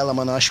gosto muito dela,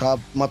 mano. Eu acho ela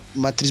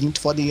uma atriz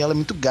muito foda e ela é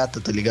muito gata,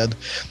 tá ligado?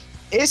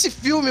 Esse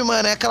filme,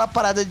 mano, é aquela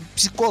parada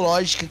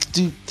psicológica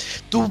que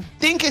tu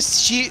tem que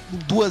assistir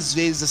 2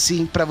 vezes,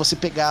 assim, pra você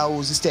pegar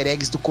os easter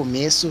eggs do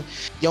começo.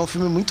 E é um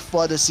filme muito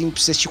foda, assim,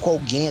 pra você assistir com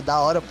alguém, é da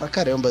hora pra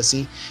caramba,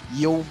 assim.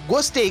 E eu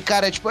gostei,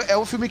 cara, tipo, é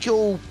um filme que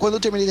quando eu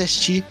terminei de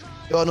assistir,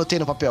 eu anotei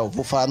no papel.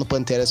 Vou falar no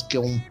Panteras, porque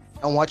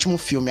é um ótimo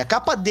filme. A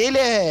capa dele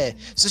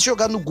se você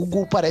jogar no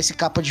Google, parece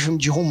capa de filme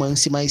de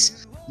romance,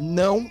 mas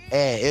não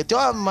é. Eu tenho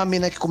uma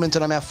mina que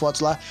comentou na minha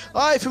foto lá,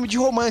 é filme de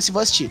romance,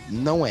 vou assistir.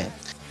 Não é.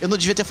 Eu não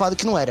devia ter falado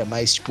que não era,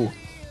 mas, tipo,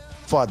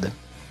 foda.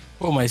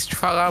 Pô, mas te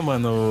falar,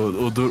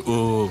 mano,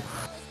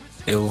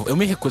 eu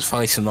me recuso a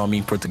falar esse nome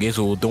em português,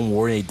 o Don't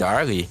Worry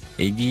Darling,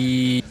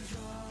 ele...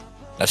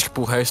 Acho que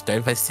pro Harry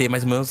Styles vai ser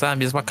mais ou menos a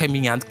mesma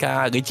caminhada que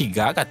a Lady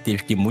Gaga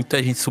teve, que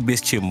muita gente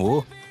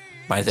subestimou,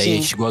 mas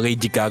aí chegou a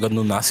Lady Gaga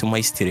no Nasce Uma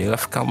Estrela,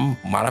 fica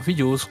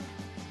maravilhoso.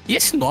 E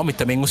esse nome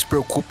também, Não Se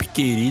Preocupe,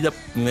 Querida,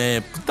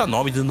 puta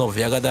nome de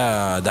novela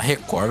da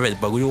Record, velho,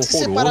 bagulho horroroso.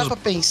 Se você parar pra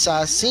pensar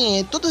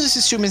assim, todos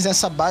esses filmes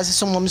nessa base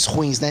são nomes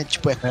ruins, né?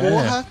 Tipo,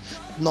 Corra,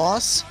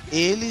 Nós,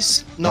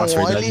 Eles, Não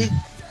Olhe.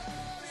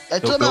 É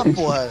tudo uma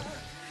porra.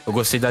 Eu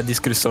gostei da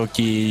descrição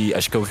que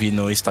acho que eu vi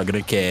no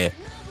Instagram, que é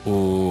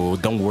o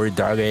Don't Worry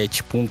Darling, é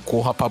tipo um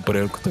Corra pra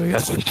branco, tá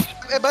ligado?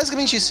 É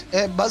basicamente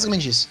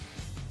isso.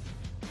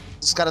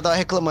 Os caras estavam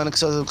reclamando que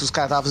os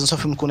caras estavam fazendo só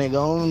filme com o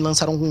negão e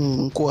lançaram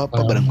um Corra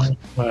pra branco.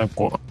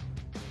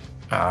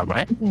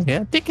 Mas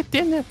tem que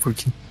ter, né?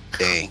 Porque...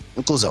 Tem,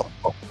 inclusão.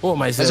 Pô,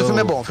 mas o filme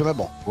é bom,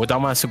 Vou dar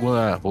uma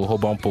segunda, vou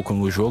roubar um pouco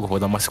no jogo, vou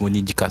dar uma segunda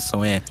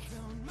indicação,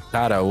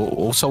 cara,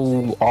 ouça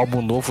o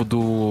álbum novo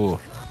do...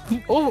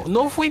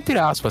 Novo entre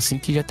aspas, assim,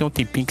 que já tem um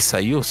tempinho que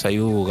saiu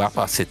lá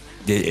pra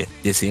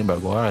dezembro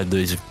agora,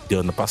 do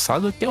ano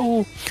passado, que é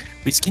o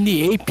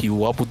Skinny Ape,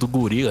 o álbum do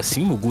Gorillaz,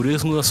 assim. O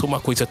Gorillaz não lançou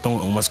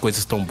umas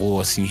coisas tão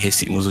boas,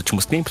 assim, nos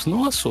últimos tempos,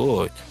 não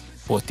lançou.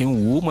 Pô, tem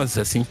o Umas,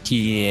 assim,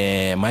 que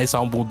é mais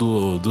álbum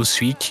do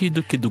Sweet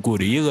do que do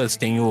Gorillaz.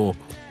 Tem o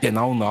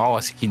Now Now,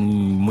 assim, que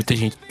muita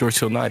gente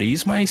torceu o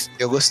nariz, mas...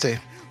 Eu gostei.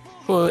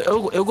 Pô,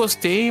 eu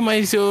gostei,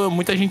 mas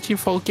muita gente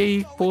falou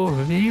que, pô,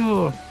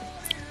 meio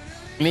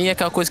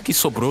aquela coisa que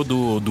sobrou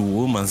do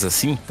Umas,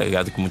 assim, tá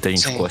ligado? Que muita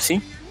gente ficou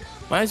assim.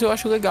 Mas eu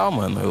acho legal,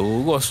 mano.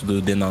 Eu gosto do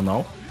The Now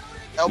Now.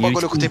 É o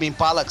bagulho com o Tame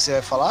Impala que você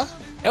vai falar?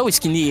 É, o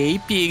Skinny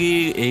Ape,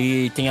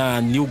 ele tem a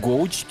New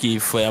Gold, que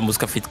foi a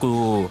música feita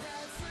com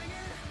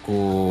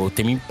o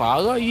Tame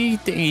Impala, e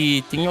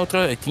tem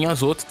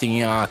as outras.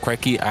 Tem a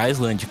Quirk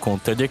Island com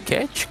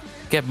Thundercat,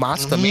 que é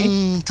massa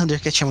também.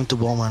 Thundercat é muito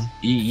bom, mano.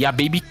 E a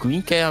Baby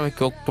Queen, que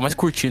eu tô mais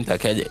curtindo, tá?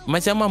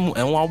 Mas é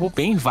um álbum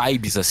bem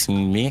vibes,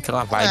 assim, bem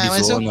aquela vibe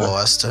mas eu zona.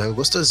 gosto, é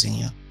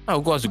gostosinho. Ah,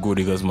 eu gosto de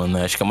Gorillaz,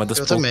 mano. Acho que é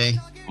Eu também.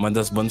 uma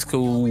das bandas que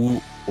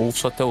eu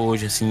ouço até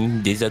hoje, assim,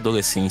 desde a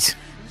adolescência.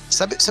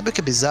 Sabe o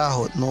que é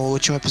bizarro? No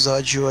último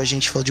episódio a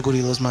gente falou de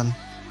Gorillaz, mano.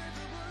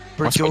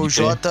 Porque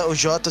Nossa, o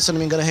Jota, se eu não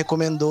me engano,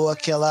 recomendou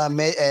aquela... A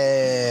não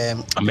é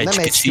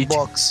Magic City.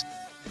 Box.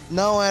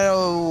 Não, era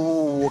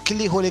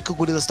aquele rolê que o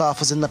Gorillaz tava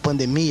fazendo na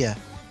pandemia,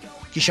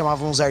 que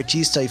chamavam uns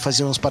artistas e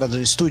faziam uns paradas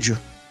no estúdio.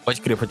 Pode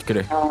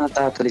crer.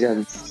 Ah, tá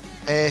ligado.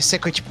 É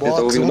Secret Eu tava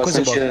Box, ouvindo alguma coisa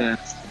bastante. boa.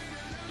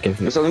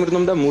 Eu só lembro o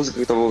nome da música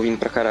que eu tava ouvindo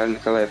pra caralho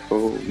naquela época,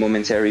 o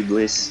Momentary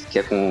Bliss, que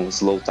é com o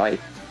Slow Tie,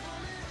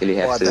 aquele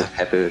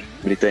rapper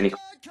britânico.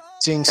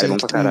 Sim, É bom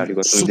pra caralho,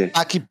 gosto muito dele.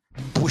 Sotaque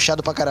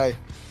puxado pra caralho.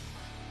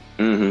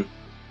 Uhum.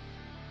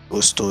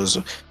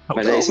 Gostoso.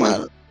 Mas é isso,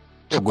 mano.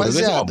 O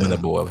Gorillaz é uma banda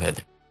boa, velho.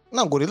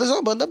 Não, Gorillaz é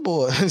uma banda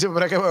boa.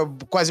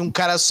 É quase um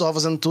cara só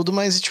fazendo tudo,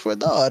 mas tipo, é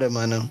da hora,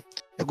 mano.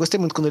 Eu gostei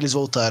muito quando eles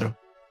voltaram.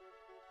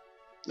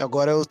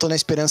 Agora eu tô na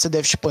esperança de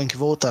Daft Punk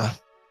voltar.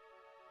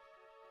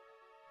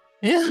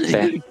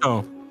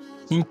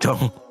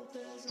 Então.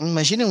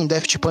 Imagina um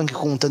Daft Punk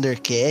com um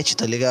Thundercat,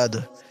 tá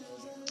ligado?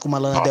 Com uma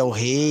Lana Del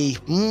Rey.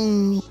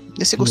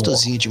 Ia ser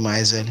gostosinho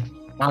demais, velho.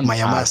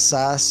 Maya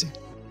Massassi.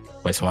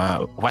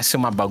 Vai ser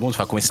uma bagunça,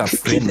 vai começar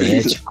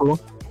frenético.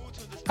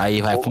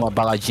 Aí vai pra uma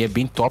baladinha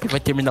bem top e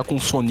vai terminar com um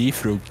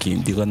sonífero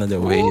de Lana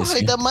Del Rey. Porra, Assim.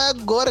 ainda mais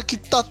agora que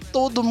tá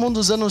todo mundo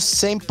usando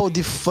sample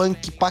de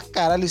funk pra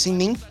caralho, sem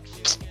nem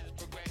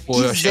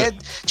quiser.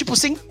 Tipo,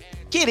 sem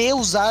querer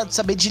usar,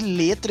 saber de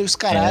letra e os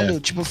caralho.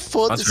 Tipo,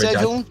 foda-se, vai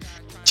ver um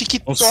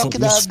TikTok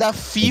da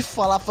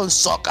FIFA lá falando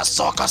soca.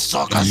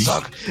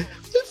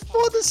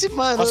 Foda-se,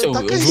 mano. Nossa,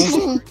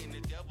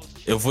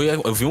 eu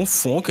vi um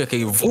funk,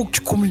 aquele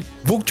Vult comer.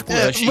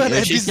 É, mano,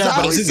 eu achei que era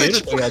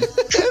brasileiro, tá ligado?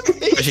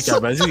 Eu achei que era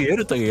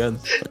brasileiro, tá ligado?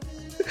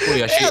 Pô,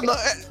 eu achei...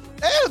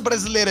 É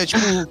brasileira,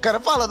 tipo, o cara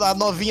fala da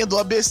novinha do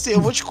ABC,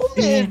 eu vou te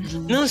comer.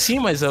 Não, sim,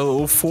 mas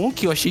o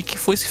funk eu achei que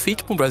fosse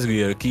feito pra um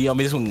brasileiro. Que a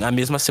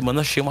mesma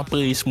semana achei uma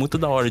playlist muito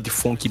da hora de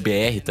funk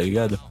BR, tá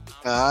ligado?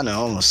 Ah,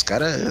 não, os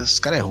cara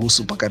é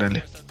russo pra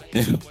caralho.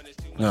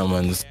 Não,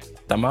 mano,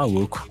 tá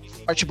maluco.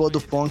 A parte boa do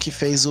funk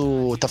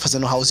tá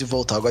fazendo House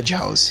voltar, eu gosto de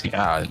House.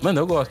 Ah,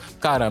 mano, eu gosto.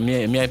 Cara,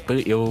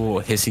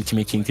 eu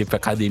recentemente entrei pra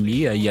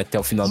academia e até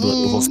o final do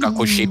ano eu vou ficar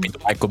com o shape do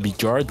Michael B.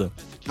 Jordan.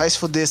 Vai se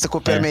fuder, você tá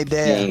copiando minha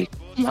ideia.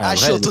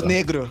 Acho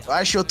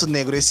outro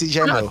negro, esse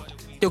já é meu.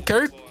 Eu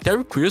quero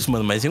Terry Crews,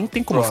 mano, mas eu não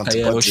tenho como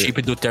ficar o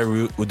shape do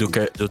Terry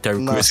Crews.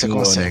 Não,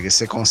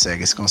 você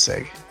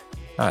consegue.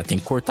 Ah, tem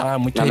que cortar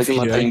muito nada que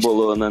refrigerante. Nada que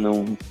bolona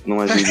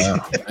não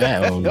ajuda.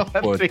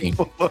 Pô, tem...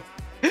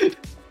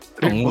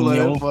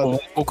 Um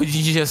pouco de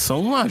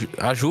injeção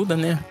ajuda,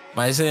 né?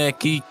 Mas é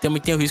que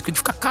também tem o risco de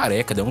ficar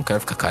careca. Eu não quero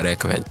ficar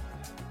careca, velho.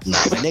 Não,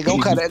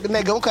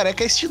 negão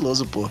careca é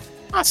estiloso, pô.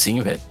 Ah,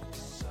 sim, velho.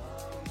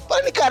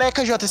 Falando em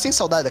careca, Jota, você tem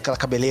saudade daquela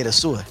cabeleira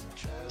sua?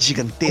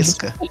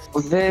 Gigantesca?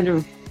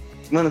 Velho,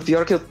 mano,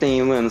 pior que eu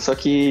tenho, mano. Só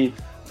que...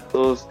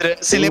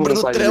 Você lembra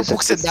do trampo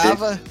que você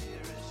dava?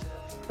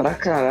 Pra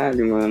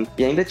caralho, mano.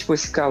 E ainda, tipo,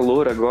 esse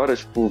calor agora,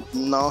 tipo...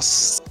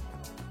 Nossa.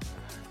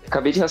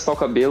 Acabei de raspar o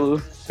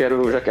cabelo,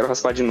 já quero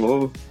raspar de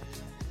novo.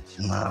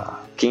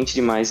 Quente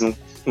demais,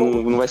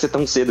 não vai ser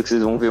tão cedo que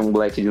vocês vão ver um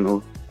black de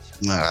novo.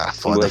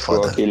 Foda.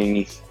 Aquele em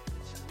mim.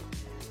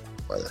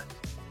 Foda.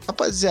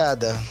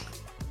 Rapaziada,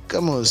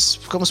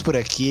 ficamos por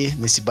aqui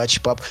nesse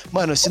bate-papo.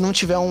 Mano, se não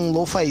tiver um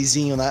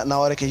lo-fizinho na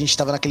hora que a gente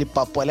tava naquele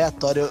papo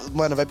aleatório,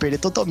 mano, vai perder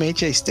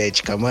totalmente a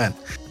estética, mano.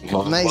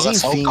 Mas enfim.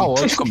 Só o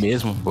caótico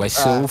mesmo. Vai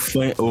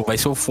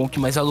ser o funk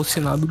mais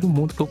alucinado do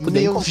mundo que eu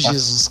puder encontrar. Meu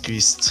Jesus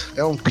Cristo.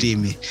 É um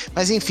crime.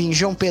 Mas enfim,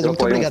 João Pedro,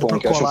 muito obrigado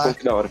por colar. Eu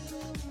acho da hora.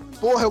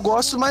 Porra, eu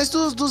gosto mais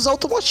dos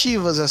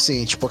automotivos,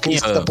 assim, tipo,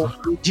 aqueles que tá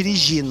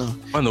dirigindo.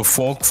 Mano, o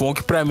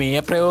funk pra mim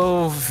é pra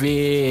eu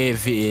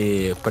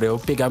pra eu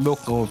pegar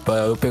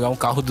um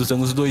carro dos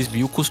anos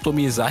 2000,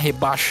 customizar,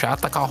 rebaixar,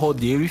 tacar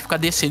rodeio e ficar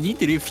descendo em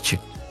drift.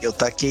 Eu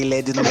taquei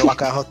LED no meu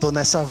carro, eu tô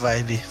nessa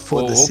vibe.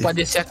 Foda-se. Ou pra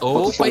descer,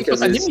 ou pra ir pra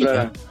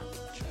academia.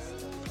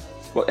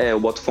 Eu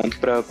boto funk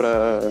pra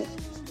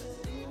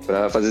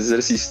fazer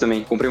exercício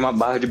também. Comprei uma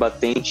barra de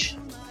batente.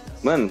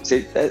 Mano,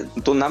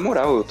 tô na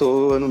moral, eu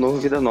tô ano novo,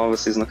 vida nova,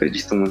 vocês não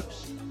acreditam, mano.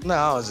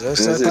 Não, eu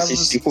sei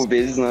exercício 5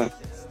 vezes na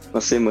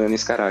semana,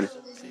 esse caralho.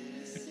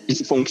 E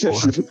funk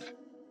ajuda.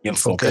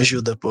 Funk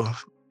ajuda, pô.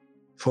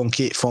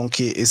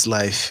 Funk is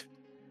life.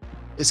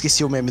 Eu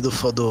esqueci o meme do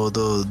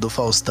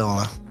Faustão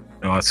lá.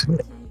 Nossa.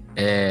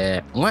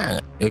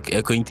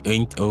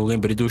 Eu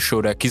lembrei do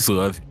Chorex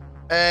Love.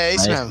 É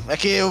isso mesmo. É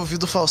que eu vi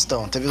do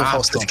Faustão. Teve do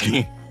Faustão.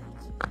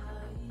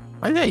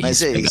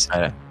 Mas é isso.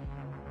 Cara.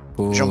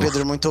 João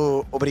Pedro,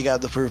 muito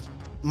obrigado por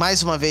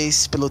mais uma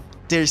vez, pelo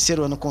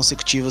terceiro ano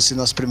consecutivo, ser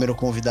nosso primeiro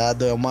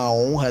convidado. É uma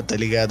honra, tá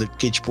ligado?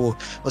 Porque, tipo,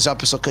 você é uma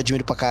pessoa que eu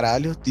admiro pra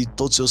caralho. E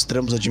todos os seus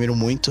trampos eu admiro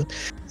muito.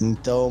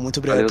 Então, muito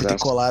obrigado por ter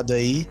colado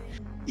aí.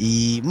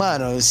 E,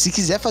 mano, se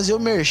quiser fazer o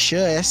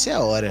merchan, essa é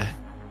a hora.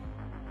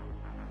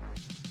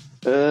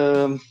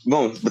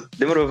 Bom,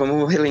 demorou.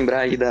 Vamos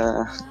relembrar aí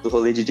do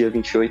rolê de dia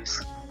 28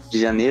 de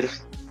janeiro.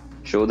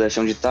 Show da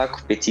Chão de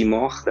Taco, Petit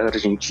Mort, da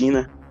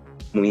Argentina,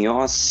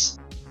 Munhoz,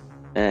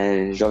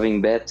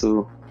 Jovem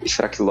Beto e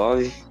Frack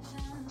Love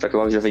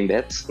e Jovem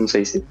Beto, não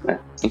sei se...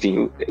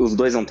 Enfim, os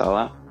dois vão estar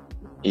lá.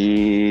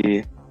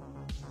 E...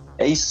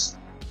 é isso.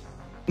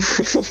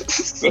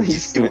 Só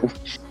isso, mano.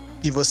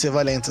 E você,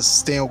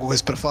 Valentas, tem alguma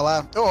coisa pra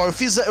falar? Eu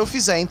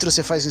fiz a intro,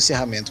 você faz o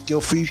encerramento. Que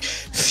eu fui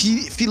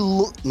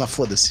Não,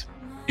 foda-se.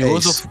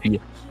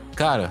 Filosofia.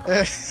 Cara,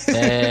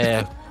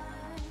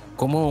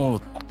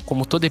 como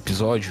todo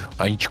episódio,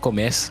 a gente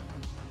começa,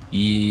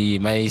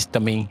 mas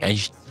também a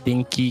gente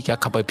tem que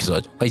acabar o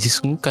episódio. Mas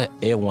isso nunca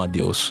é um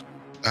adeus.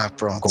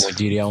 Pronto. Como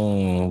diria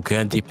um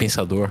grande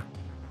pensador.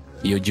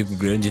 E eu digo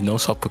grande não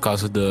só por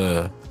causa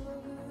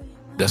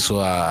da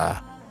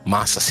sua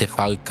massa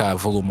cefálica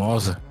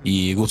volumosa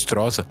e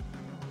lustrosa,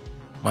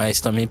 mas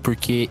também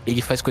porque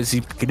ele faz coisas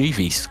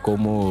incríveis,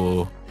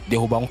 como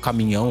derrubar um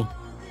caminhão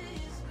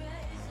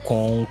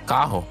com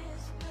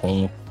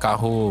um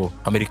carro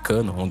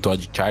americano, um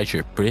Dodge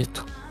Charger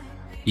preto.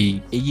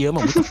 E ele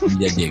ama muito a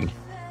família dele.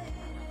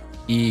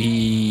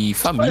 E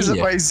família... Faz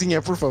a vozinha,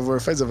 por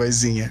favor, faz a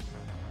vozinha.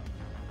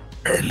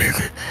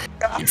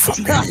 E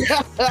família.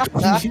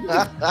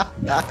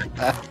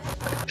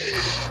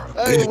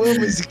 Eu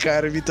amo esse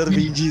cara imitando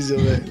Vin Diesel,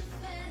 velho.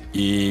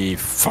 E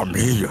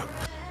família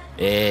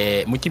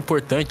é muito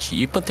importante.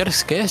 E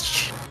Panteras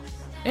Cast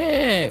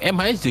é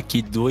mais do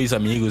que dois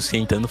amigos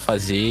tentando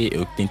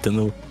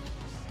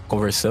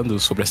conversando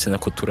sobre a cena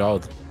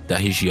cultural da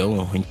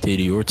região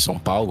interior de São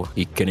Paulo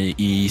e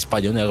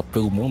espalhando ela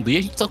pelo mundo. E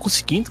a gente tá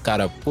conseguindo,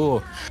 cara.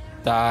 Pô,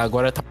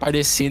 agora tá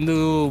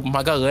aparecendo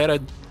uma galera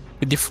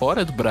de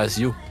fora do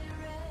Brasil.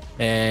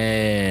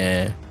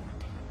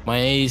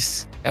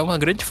 Mas é uma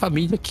grande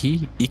família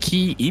aqui. E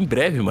que em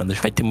breve, mano,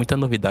 vai ter muita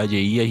novidade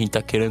aí. A gente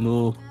tá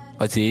querendo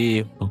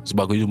fazer uns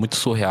bagulhos muito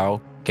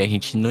surreal, que a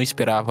gente não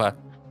esperava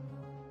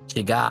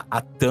chegar a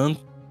tão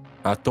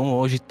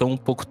longe, tão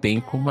pouco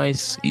tempo.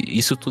 Mas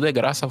isso tudo é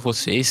graças a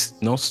vocês.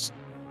 Não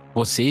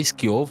vocês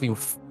que ouvem,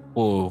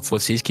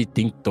 vocês que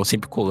estão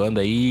sempre colando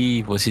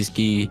aí, vocês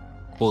que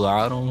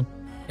colaram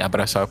e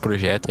abraçaram o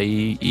projeto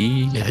aí.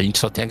 E a gente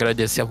só tem a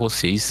agradecer a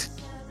vocês.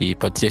 E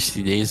pode ter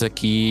certeza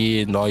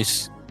que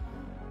nós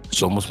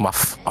somos uma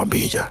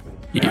família.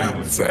 E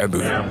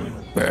family.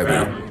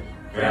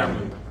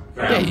 E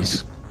é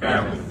isso.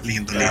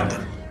 Lindo.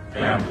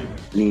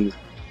 Lindo.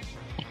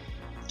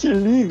 Que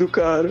lindo,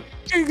 cara.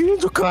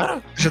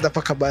 Já dá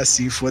pra acabar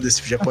assim,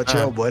 foda-se. Já pode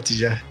tirar o bot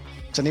já.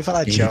 Não precisa nem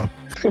falar tchau.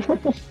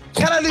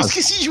 Caralho, eu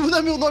esqueci de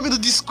mudar meu nome do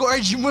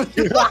Discord, mano.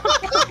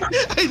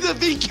 Ainda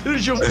bem que era o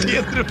João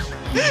Pedro.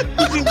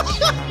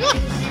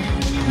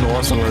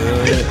 Nossa, mano.